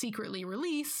Edward secretly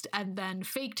released and then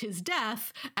faked his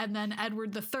death, and then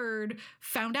Edward III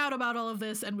found out about all of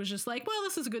this and was just like, well,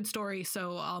 this is a good story,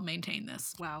 so I'll maintain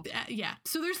this. Wow. Yeah.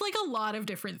 So there's like a lot of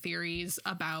different theories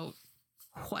about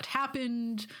what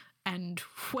happened and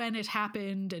when it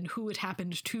happened and who it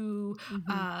happened to.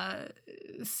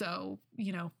 So,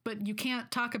 but you can't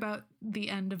talk about the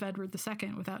end of Edward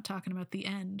II without talking about the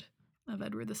end of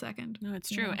Edward II. No, it's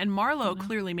true. And Marlowe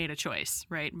clearly made a choice,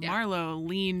 right? Yeah. Marlowe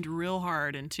leaned real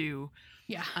hard into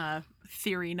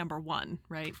theory number one,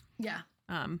 right? Yeah.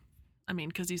 I mean,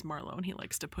 because he's Marlowe and he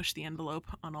likes to push the envelope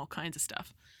on all kinds of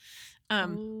stuff.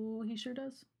 He sure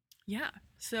does. Yeah.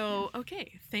 So,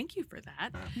 okay. Thank you for that.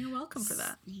 You're welcome for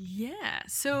that. Yeah.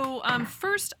 So,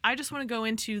 first, I just want to go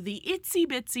into the itsy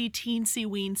bitsy teensy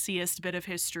weensiest bit of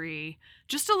history.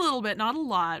 Just a little bit, not a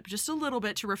lot, just a little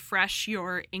bit to refresh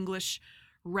your English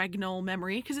regnal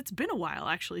memory, because it's been a while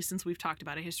actually since we've talked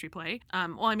about a history play.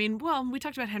 We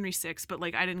talked about Henry VI, but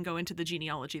like I didn't go into the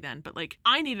genealogy then, but like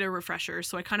I needed a refresher,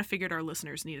 so I kind of figured our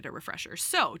listeners needed a refresher.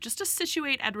 So just to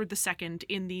situate Edward II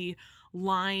in the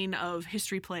line of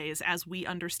history plays as we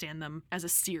understand them as a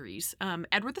series,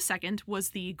 Edward II was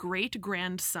the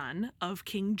great-grandson of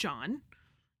King John.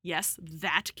 Yes,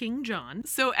 that King John.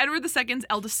 So Edward II's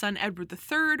eldest son, Edward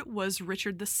III, was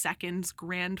Richard II's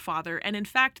grandfather, and in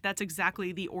fact, that's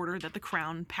exactly the order that the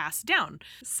crown passed down.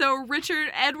 So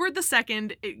Edward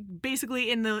II,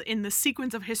 basically in the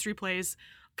sequence of history plays,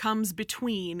 comes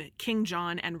between King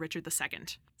John and Richard II.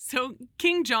 So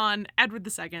King John, Edward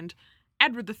II,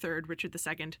 Edward III, Richard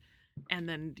II, and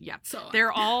then, it's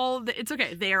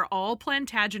okay. They are all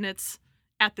Plantagenets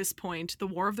at this point. The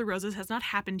War of the Roses has not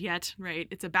happened yet, right?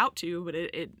 It's about to, but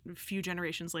it a few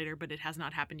generations later, but it has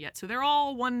not happened yet. So they're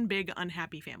all one big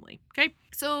unhappy family, okay?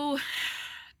 So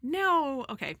now,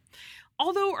 okay,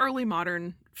 although early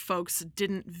modern folks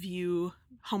didn't view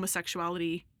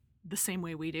homosexuality the same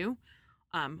way we do,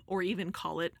 or even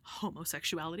call it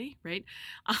homosexuality, right?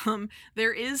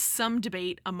 There is some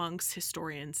debate amongst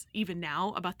historians even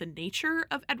now about the nature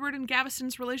of Edward and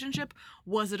Gaveston's relationship.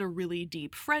 Was it a really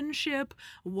deep friendship?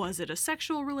 Was it a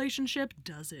sexual relationship?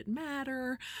 Does it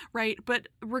matter? Right? But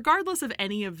regardless of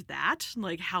any of that,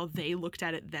 like how they looked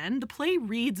at it then, the play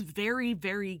reads very,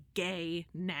 very gay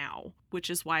now, which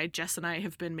is why Jess and I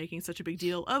have been making such a big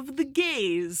deal of the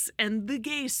gays and the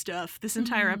gay stuff this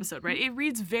entire episode, right? It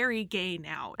reads very gay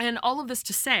now. And all of this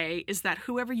to say is that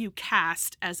whoever you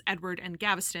cast as Edward and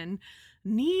Gaveston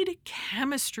need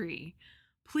chemistry.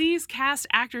 Please cast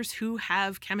actors who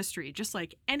have chemistry, just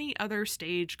like any other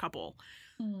stage couple.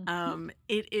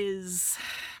 It is,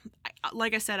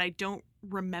 like I said, I don't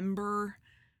remember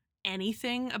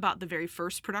anything about the very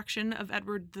first production of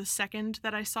Edward II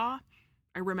that I saw.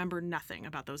 I remember nothing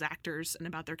about those actors and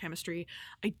about their chemistry.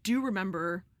 I do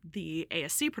remember the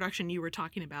ASC production you were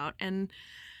talking about, and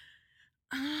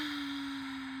I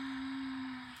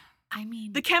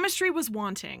mean, the chemistry was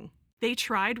wanting. They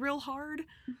tried real hard,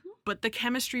 but the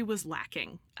chemistry was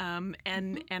lacking. And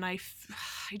I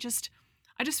just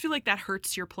feel like that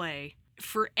hurts your play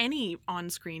for any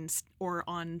on-screen or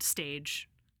on stage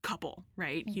couple,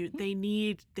 right? They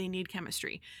need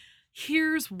chemistry.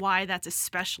 Here's why that's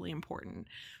especially important.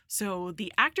 So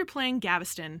the actor playing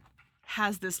Gaveston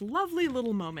has this lovely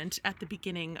little moment at the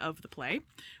beginning of the play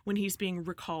when he's being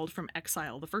recalled from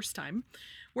exile the first time,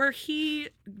 where he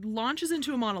launches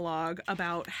into a monologue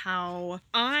about how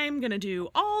I'm going to do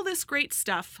all this great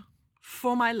stuff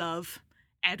for my love,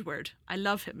 Edward. I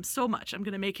love him so much. I'm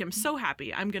going to make him so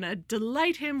happy. I'm going to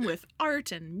delight him with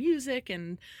art and music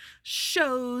and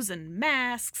shows and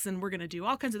masks, and we're going to do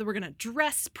all kinds of, we're going to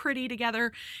dress pretty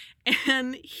together.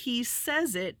 And he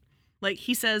says it, like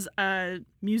he says,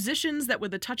 musicians that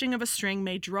with the touching of a string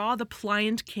may draw the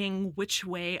pliant king which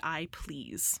way I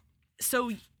please. So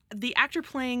the actor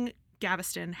playing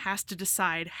Gaveston has to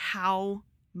decide how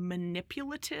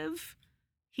manipulative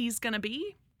he's going to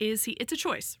be. It's a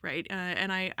choice, right?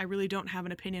 And I really don't have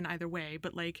an opinion either way,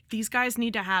 but like these guys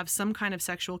need to have some kind of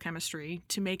sexual chemistry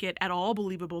to make it at all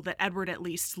believable that Edward at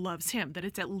least loves him, that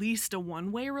it's at least a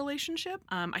one-way relationship.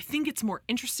 I think it's more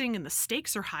interesting and the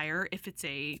stakes are higher if it's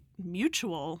a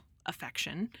mutual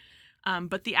affection.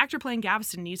 But the actor playing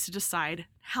Gaveston needs to decide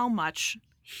how much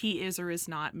he is or is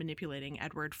not manipulating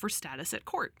Edward for status at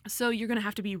court. So you're going to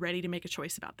have to be ready to make a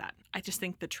choice about that. I just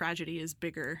think the tragedy is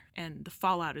bigger and the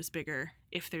fallout is bigger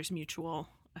if there's mutual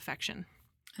affection.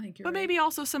 I think you're but right. Maybe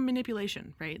also some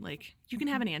manipulation, right? Like you can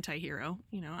have an anti-hero.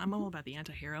 You know, I'm all about the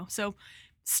anti-hero. So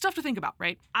stuff to think about,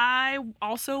 right? I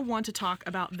also want to talk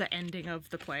about the ending of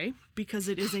the play because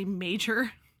it is a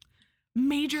major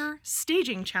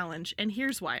staging challenge. And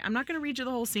here's why. I'm not going to read you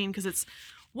the whole scene because it's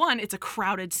a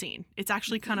crowded scene. It's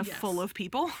actually kind of full of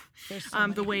people. There's so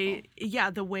many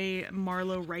people. The way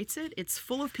Marlowe writes it, it's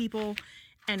full of people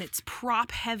and it's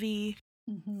prop heavy.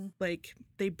 Like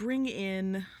they bring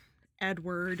in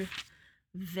Edward.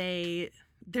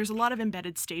 There's a lot of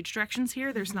embedded stage directions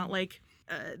here. There's not like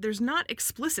there's not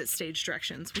explicit stage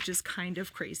directions, which is kind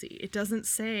of crazy. It doesn't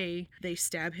say they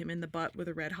stab him in the butt with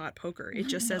a red hot poker. It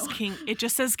just says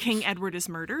King Edward is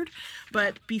murdered.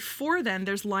 But before then,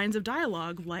 there's lines of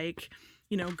dialogue like,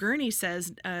 you know, Gurney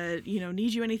says,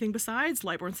 need you anything besides?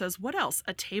 Lightbourne says, what else?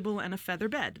 A table and a feather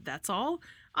bed. That's all?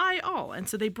 Aye, all. And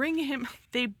so they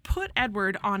put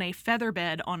Edward on a feather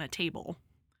bed on a table.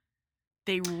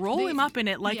 They roll him up in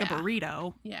it like a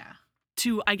burrito. Yeah.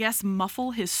 To, I guess,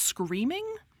 muffle his screaming.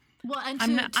 Well,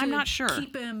 and I'm not sure.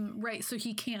 Keep him right so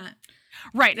he can't.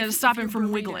 Right, and to stop him from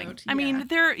burritoed, wiggling. I mean,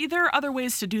 there are other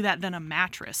ways to do that than a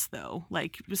mattress, though.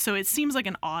 Like, so it seems like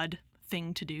an odd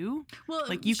thing to do. Well,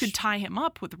 like you could tie him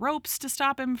up with ropes to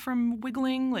stop him from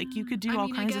wiggling. Like you could do all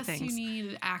kinds of things. You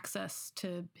need access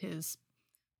to his.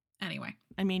 Anyway.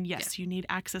 I mean, yes, you need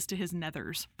access to his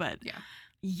nethers, but yeah.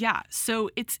 Yeah, so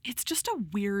it's just a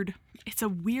weird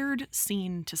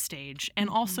scene to stage and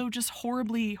also just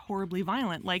horribly, horribly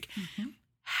violent. Like,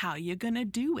 how you gonna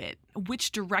do it?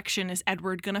 Which direction is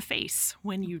Edward gonna face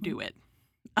when you do it?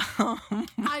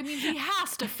 I mean, he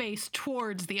has to face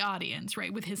towards the audience,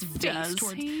 right? With his face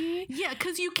towards. He? Yeah,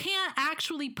 because you can't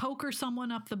actually poker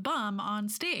someone up the bum on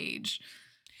stage.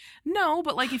 No,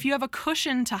 but like if you have a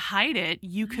cushion to hide it,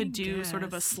 you could do sort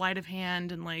of a sleight of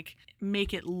hand and like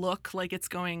make it look like it's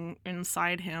going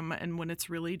inside him and when it's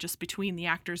really just between the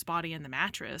actor's body and the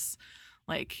mattress.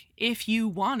 Like if you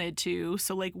wanted to.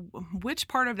 So like which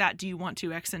part of that do you want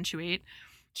to accentuate?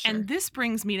 Sure. And this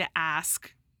brings me to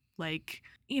ask, like,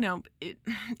 you know,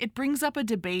 it brings up a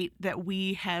debate that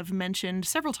we have mentioned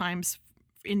several times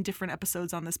in different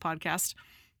episodes on this podcast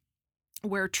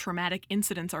where traumatic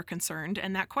incidents are concerned.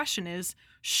 And that question is,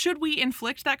 should we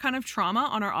inflict that kind of trauma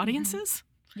on our audiences?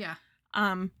 Yeah.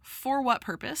 For what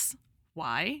purpose?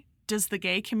 Why? Does the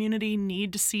gay community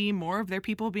need to see more of their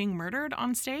people being murdered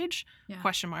on stage? Yeah.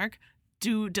 Question mark.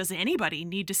 Does anybody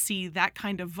need to see that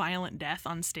kind of violent death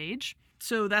on stage?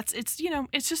 So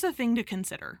it's just a thing to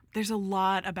consider. There's a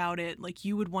lot about it. Like,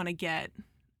 you would want to get,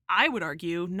 I would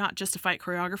argue, not just a fight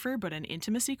choreographer, but an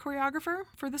intimacy choreographer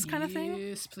for this kind of thing.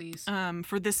 Yes, please.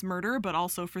 For this murder, but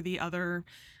also for the other.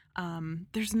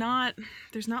 There's not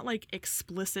like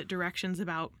explicit directions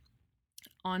about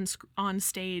on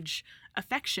stage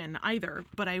affection either,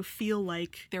 but I feel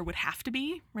like there would have to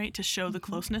be, right, to show the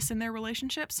closeness in their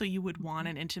relationship. So you would want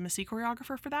an intimacy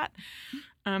choreographer for that.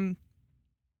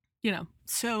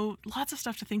 So lots of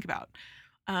stuff to think about.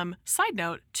 Side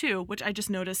note too, which I just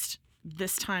noticed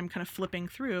this time kind of flipping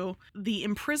through, the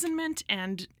imprisonment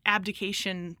and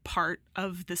abdication part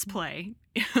of this play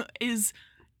is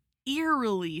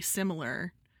eerily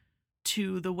similar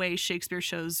to the way Shakespeare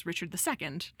shows Richard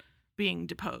II being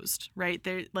deposed, right?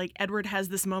 There, like, Edward has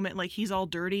this moment, like, he's all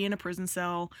dirty in a prison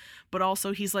cell, but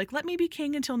also he's like, let me be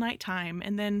king until nighttime.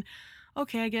 And then,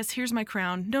 okay, I guess here's my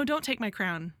crown. No, don't take my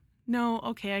crown. No,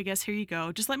 okay, I guess here you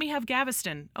go. Just let me have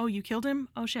Gaveston. Oh, you killed him?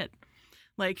 Oh, shit.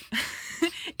 Like,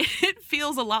 it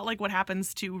feels a lot like what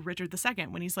happens to Richard II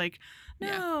when he's like,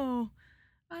 no,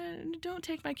 don't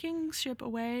take my kingship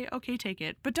away. Okay, take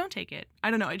it, but don't take it. I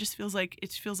don't know. It feels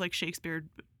like Shakespeare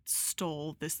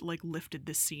stole this, like, lifted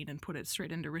this scene and put it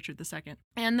straight into Richard II.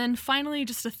 And then finally,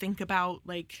 just to think about,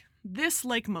 like, this,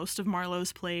 like most of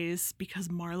Marlowe's plays, because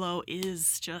Marlowe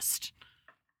is just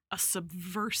a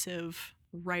subversive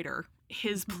writer.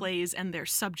 His plays and their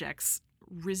subjects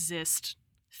resist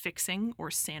fixing or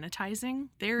sanitizing.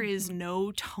 There is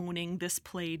no toning this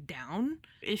play down.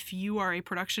 If you are a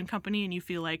production company and you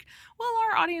feel like, well,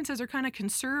 our audiences are kind of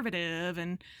conservative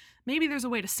and maybe there's a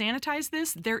way to sanitize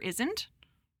this, there isn't.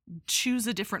 Choose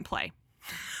a different play.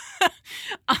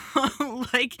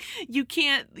 Like, you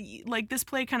can't, like, this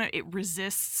play kind of, it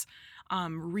resists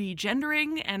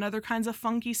regendering and other kinds of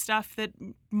funky stuff that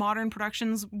modern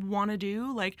productions want to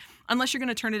do. Like, unless you're going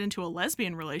to turn it into a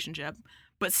lesbian relationship,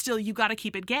 but still you got to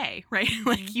keep it gay, right?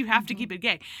 Like, you have to keep it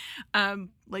gay.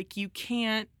 Like, you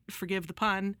can't, forgive the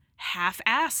pun,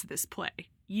 half-ass this play.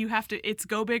 You have to, it's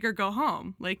go big or go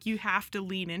home. Like, you have to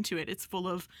lean into it. It's full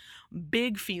of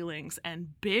big feelings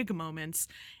and big moments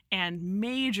and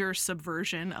major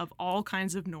subversion of all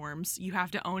kinds of norms. You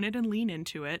have to own it and lean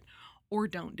into it, or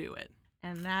don't do it.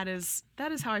 And that is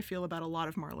how I feel about a lot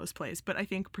of Marlowe's plays. But I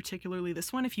think particularly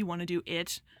this one, if you want to do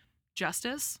it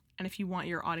justice, and if you want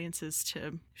your audiences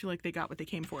to feel like they got what they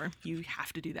came for, you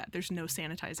have to do that. There's no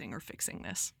sanitizing or fixing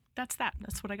this. That's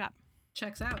what I got.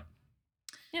 Checks out.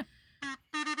 Yeah.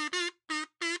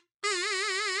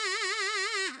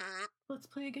 Let's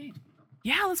play a game.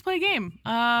 Yeah, let's play a game.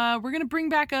 We're gonna bring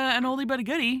back an oldie but a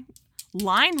goodie,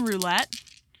 line roulette.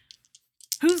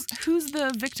 Who's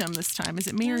the victim this time? Is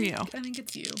it me or you? I think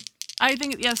it's you. I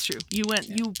think it's true.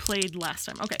 You played last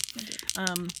time. Okay. I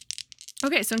did.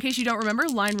 Okay, so in case you don't remember,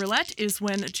 line roulette is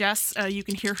when Jess, you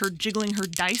can hear her jiggling her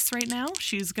dice right now.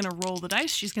 She's going to roll the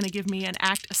dice. She's going to give me an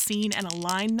act, a scene, and a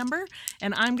line number.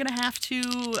 And I'm going to have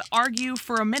to argue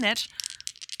for a minute,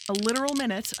 a literal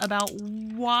minute, about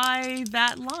why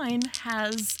that line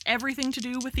has everything to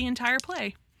do with the entire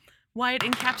play. Why it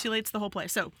encapsulates the whole play.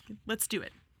 So let's do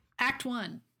it. Act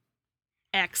 1.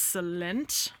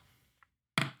 Excellent.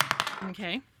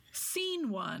 Okay.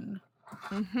 Scene 1.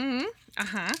 Mm-hmm.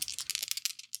 Uh-huh.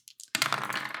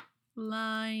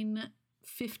 Line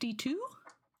 52?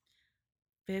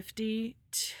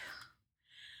 52.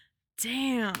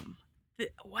 Damn.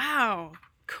 Wow.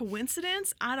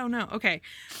 Coincidence? I don't know. Okay.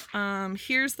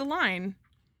 Here's the line.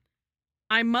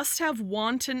 I must have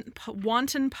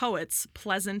wanton poets,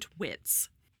 pleasant wits.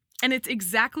 And it's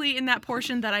exactly in that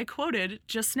portion that I quoted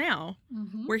just now,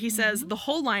 where he says, the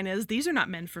whole line is, these are not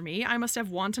men for me. I must have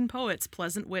wanton poets,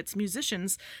 pleasant wits,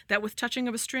 musicians, that with touching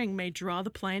of a string may draw the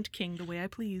pliant king the way I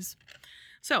please.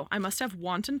 So, I must have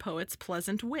wanton poets,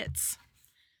 pleasant wits.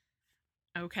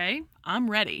 Okay,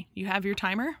 I'm ready. You have your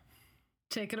timer?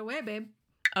 Take it away, babe.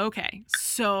 Okay,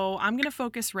 so I'm going to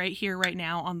focus right here, right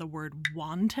now on the word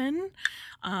wanton.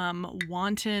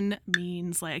 Wanton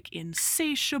means like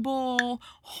insatiable,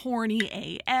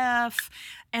 horny AF,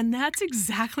 And that's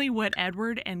exactly what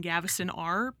Edward and Gaveston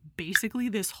are basically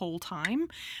this whole time,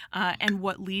 and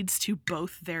what leads to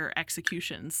both their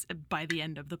executions by the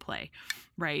end of the play,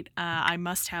 right? I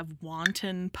must have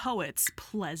wanton poets,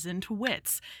 pleasant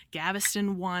wits.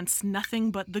 Gaveston wants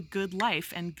nothing but the good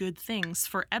life and good things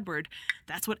for Edward.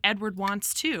 That's what Edward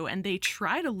wants too, and they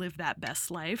try to live that best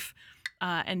life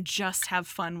and just have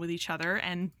fun with each other.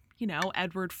 And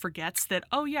Edward forgets that,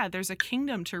 oh yeah, there's a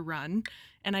kingdom to run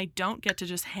and I don't get to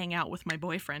just hang out with my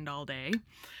boyfriend all day,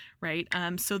 right?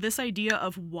 So this idea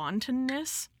of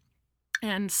wantonness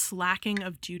and slacking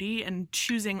of duty and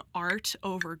choosing art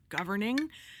over governing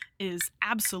is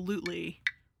absolutely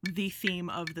the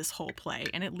theme of this whole play,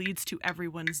 and it leads to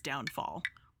everyone's downfall.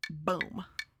 Boom.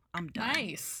 I'm done.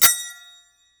 Nice.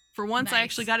 For once, Nice. I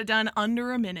actually got it done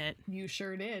under a minute. You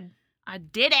sure did. I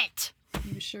did it.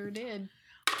 You sure did.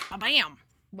 Bam.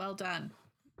 Well done.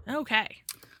 Okay.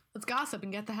 Let's gossip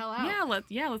and get the hell out.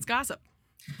 Let's gossip.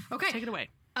 Okay. Take it away.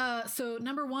 So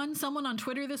number one, someone on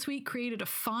Twitter this week created a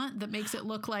font that makes it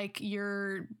look like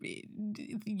your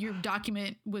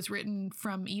document was written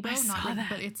from Ebo,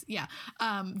 but it's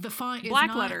the font is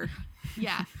black letter.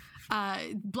 Yeah.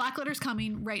 Black letter's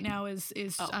coming right now is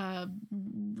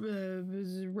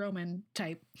Roman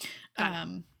type.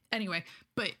 Anyway,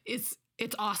 but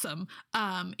it's awesome.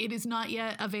 It is not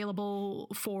yet available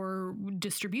for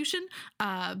distribution,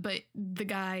 but the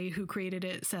guy who created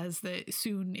it says that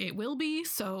soon it will be,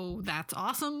 so that's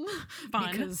awesome.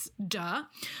 Fun. Because duh.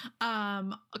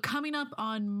 Coming up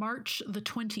on March the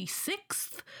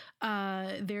 26th,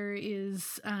 there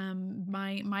is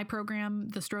my program,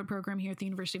 the Strode program here at the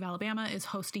University of Alabama, is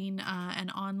hosting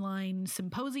an online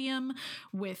symposium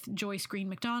with Joyce Green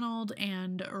McDonald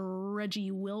and Reggie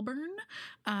Wilburn,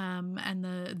 and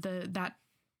that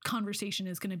conversation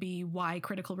is going to be why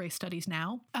critical race studies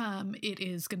now. It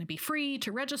is going to be free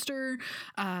to register.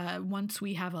 Once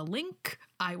we have a link,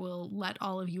 I will let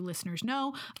all of you listeners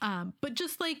know. But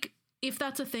just like, if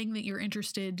that's a thing that you're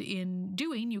interested in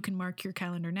doing, you can mark your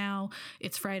calendar now.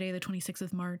 It's Friday, the 26th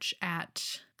of March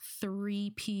at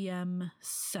 3 p.m.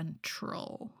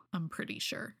 Central, I'm pretty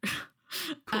sure.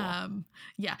 Cool.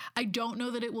 Yeah, I don't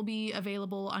know that it will be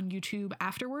available on YouTube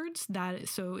afterwards.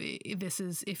 This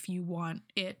is, if you want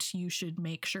it, you should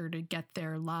make sure to get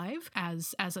there live.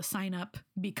 As a sign up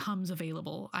becomes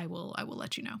available, I will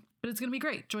let you know. But it's gonna be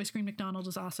great. Joyce Green McDonald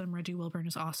is awesome. Reggie Wilburn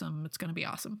is awesome. It's gonna be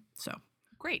awesome. So.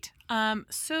 Great.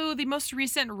 So the most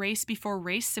recent Race Before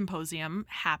Race symposium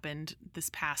happened this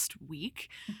past week.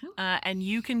 Mm-hmm. And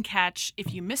you can catch,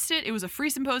 if you missed it, it was a free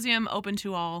symposium open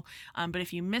to all. But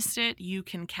if you missed it, you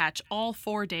can catch all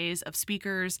 4 days of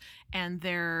speakers and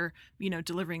their,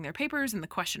 delivering their papers and the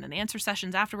question and answer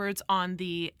sessions afterwards on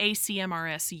the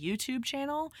ACMRS YouTube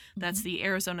channel. That's mm-hmm. the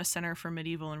Arizona Center for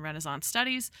Medieval and Renaissance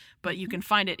Studies. But you can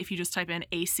find it if you just type in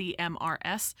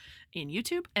ACMRS in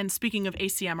YouTube. And speaking of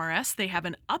ACMRS, they have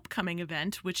an upcoming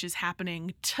event, which is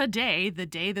happening today, the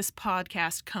day this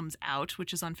podcast comes out,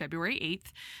 which is on February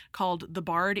 8th, called The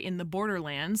Bard in the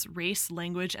Borderlands, Race,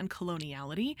 Language, and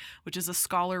Coloniality, which is a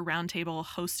scholar roundtable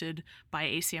hosted by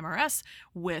ACMRS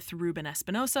with Ruben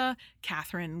Espinosa,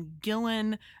 Catherine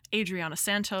Gillen, Adriana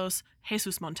Santos,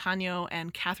 Jesus Montano,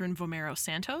 and Catherine Vomero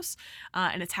Santos.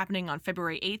 And it's happening on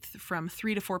February 8th from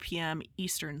 3 to 4 p.m.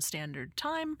 Eastern Standard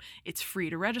Time. It's free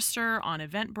to register on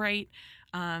Eventbrite.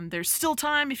 There's still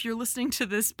time. If you're listening to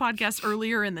this podcast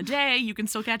earlier in the day, you can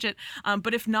still catch it.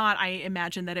 But if not, I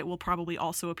imagine that it will probably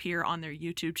also appear on their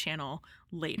YouTube channel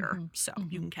later. Mm-hmm. So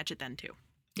you can catch it then too.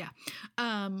 Yeah.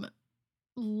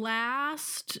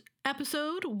 Last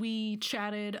episode, we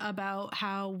chatted about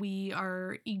how we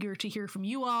are eager to hear from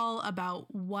you all about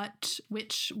which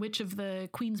of the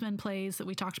Queensmen plays that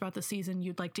we talked about this season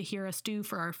you'd like to hear us do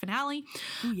for our finale.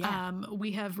 Ooh, yeah.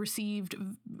 We have received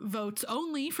votes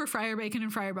only for Friar Bacon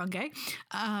and Friar Bungay.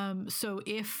 So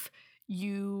if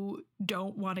you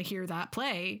don't want to hear that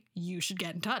play, you should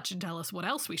get in touch and tell us what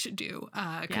else we should do.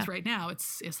 Because right now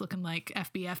it's looking like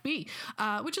FBFB,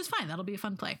 which is fine. That'll be a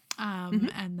fun play. Mm-hmm.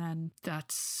 And then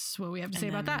that's what we have to say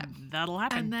about that. That'll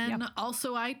happen. And then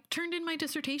also I turned in my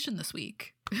dissertation this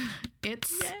week.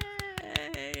 It's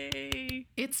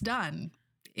done.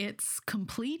 It's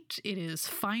complete. It is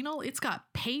final. It's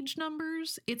got page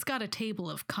numbers. It's got a table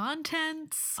of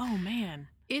contents. Oh, man.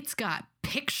 It's got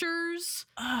pictures.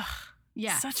 Ugh.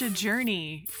 Yeah. Such a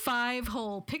journey. 5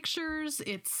 whole pictures.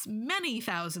 It's many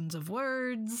thousands of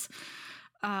words.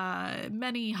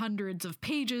 Many hundreds of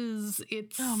pages.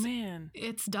 Oh, man.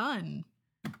 It's done.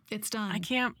 It's done. I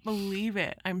can't believe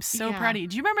it. I'm so proud of you.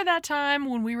 Do you remember that time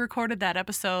when we recorded that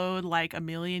episode like a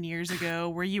million years ago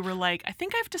where you were like, I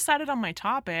think I've decided on my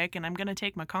topic and I'm going to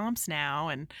take my comps now?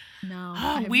 And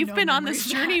no, we've been on this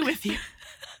journey with you.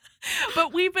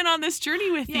 But we've been on this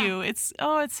journey with you. It's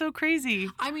so crazy.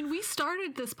 I mean, we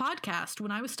started this podcast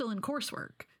when I was still in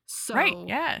coursework. So, right,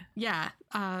 yeah.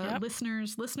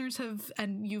 Listeners have,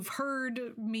 and you've heard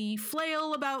me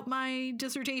flail about my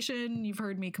dissertation. You've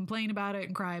heard me complain about it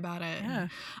and cry about it. Yeah.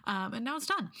 And now it's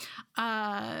done.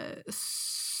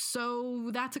 So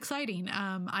that's exciting.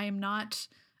 I am not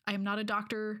a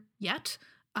doctor yet.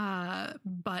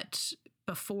 But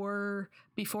before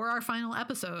our final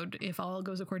episode, if all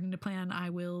goes according to plan, I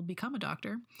will become a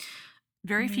doctor.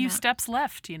 Very few steps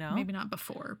left, Maybe not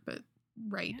before, but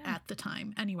at the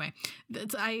time. Anyway,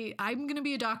 I'm going to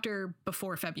be a doctor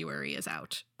before February is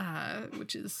out,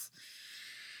 which is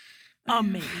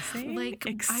amazing, like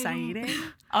exciting.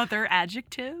 Other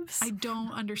adjectives? I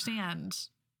don't understand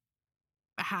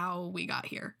how we got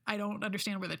here. I don't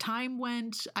understand where the time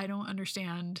went. I don't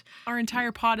understand. Our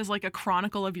entire pod is like a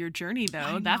chronicle of your journey,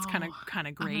 though. That's kind of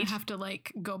great. I'm gonna have to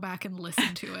like go back and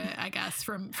listen to it, I guess,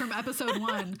 from episode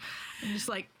 1 and just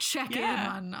like check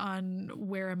in on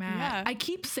where I'm at. Yeah. I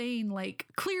keep saying like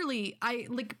clearly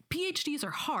PhDs are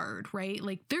hard, right?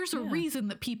 Like there's a reason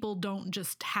that people don't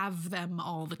just have them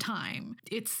all the time.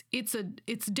 It's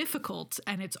difficult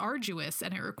and it's arduous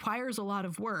and it requires a lot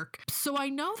of work. So I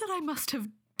know that I must have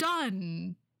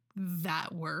done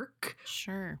that work.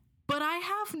 Sure. But I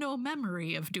have no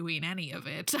memory of doing any of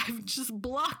it. I've just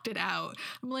blocked it out.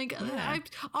 I'm like, all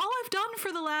I've done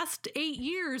for the last 8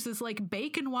 years is like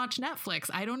bake and watch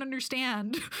Netflix. I don't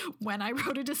understand when I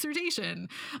wrote a dissertation.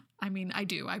 I mean, I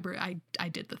do. I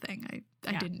did the thing.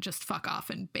 I didn't just fuck off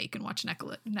and bake and watch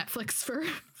Netflix for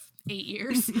 8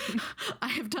 years. I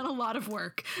have done a lot of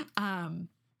work.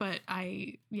 But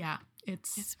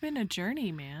it's been a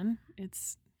journey, man.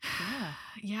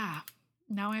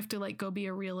 Now I have to like go be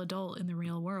a real adult in the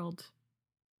real world.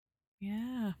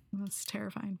 Yeah. That's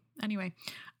terrifying. Anyway,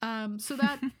 so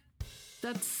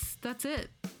that's it.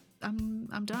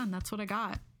 I'm done. That's what I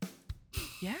got.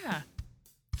 Yeah.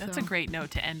 That's a great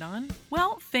note to end on.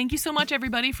 Well, thank you so much,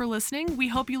 everybody, for listening. We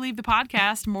hope you leave the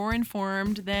podcast more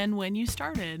informed than when you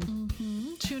started.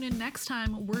 Mm-hmm. Tune in next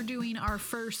time. We're doing our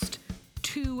first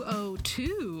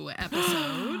 202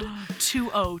 episode.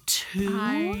 202?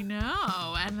 I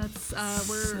know. And that's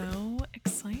we're so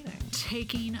exciting.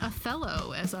 Taking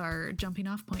Othello as our jumping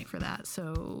off point for that.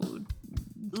 So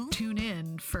tune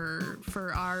in for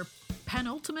our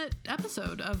penultimate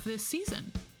episode of this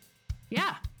season.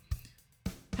 Yeah.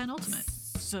 Penultimate.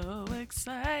 So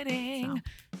exciting. All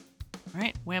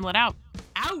right, whamlet out.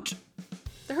 Out.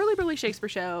 The Hurly Burly Shakespeare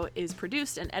Show is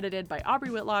produced and edited by Aubrey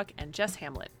Whitlock and Jess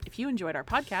Hamlet. If you enjoyed our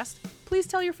podcast, please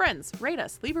tell your friends, rate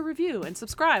us, leave a review, and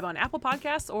subscribe on Apple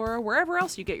Podcasts or wherever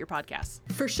else you get your podcasts.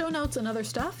 For show notes and other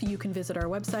stuff, you can visit our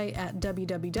website at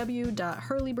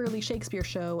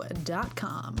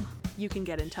www.hurlyburlysshakespeareshow.com. You can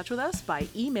get in touch with us by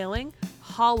emailing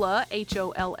holla,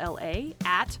 Holla,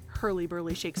 at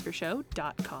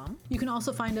hurlyburlyshakespeareshow.com. You can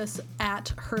also find us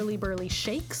at Hurly Burly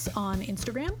Shakes on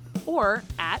Instagram. Or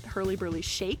at Hurly Burly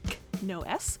Shake, no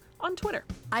S, on Twitter.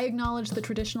 I acknowledge the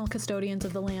traditional custodians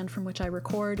of the land from which I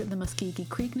record, the Muskegee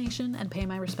Creek Nation, and pay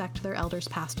my respect to their elders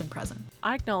past and present.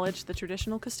 I acknowledge the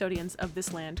traditional custodians of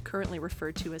this land currently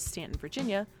referred to as Stanton,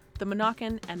 Virginia, the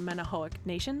Monacan and Manahoac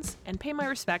nations, and pay my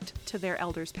respect to their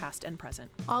elders past and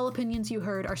present. All opinions you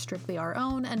heard are strictly our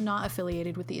own and not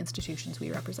affiliated with the institutions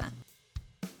we represent.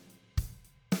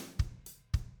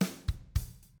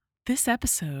 This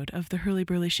episode of the Hurly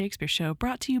Burly Shakespeare Show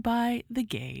brought to you by The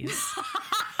Gays.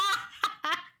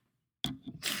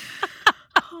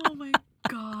 Oh my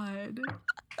God.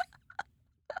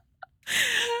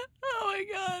 Oh my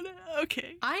God.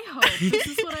 Okay. I hope, this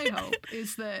is what I hope,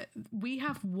 is that we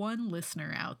have one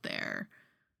listener out there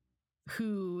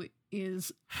who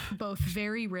is both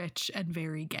very rich and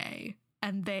very gay.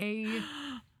 And they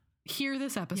hear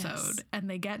this episode and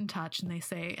they get in touch and they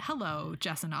say, hello,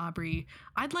 Jess and Aubrey,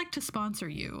 I'd like to sponsor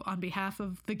you on behalf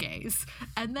of the gays.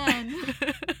 And then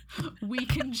we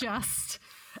can just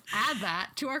add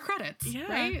that to our credits,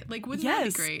 right? Like, wouldn't that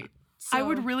be great? So, I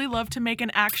would really love to make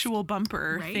an actual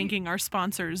bumper thanking our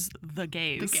sponsors, the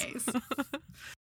gays. The gays.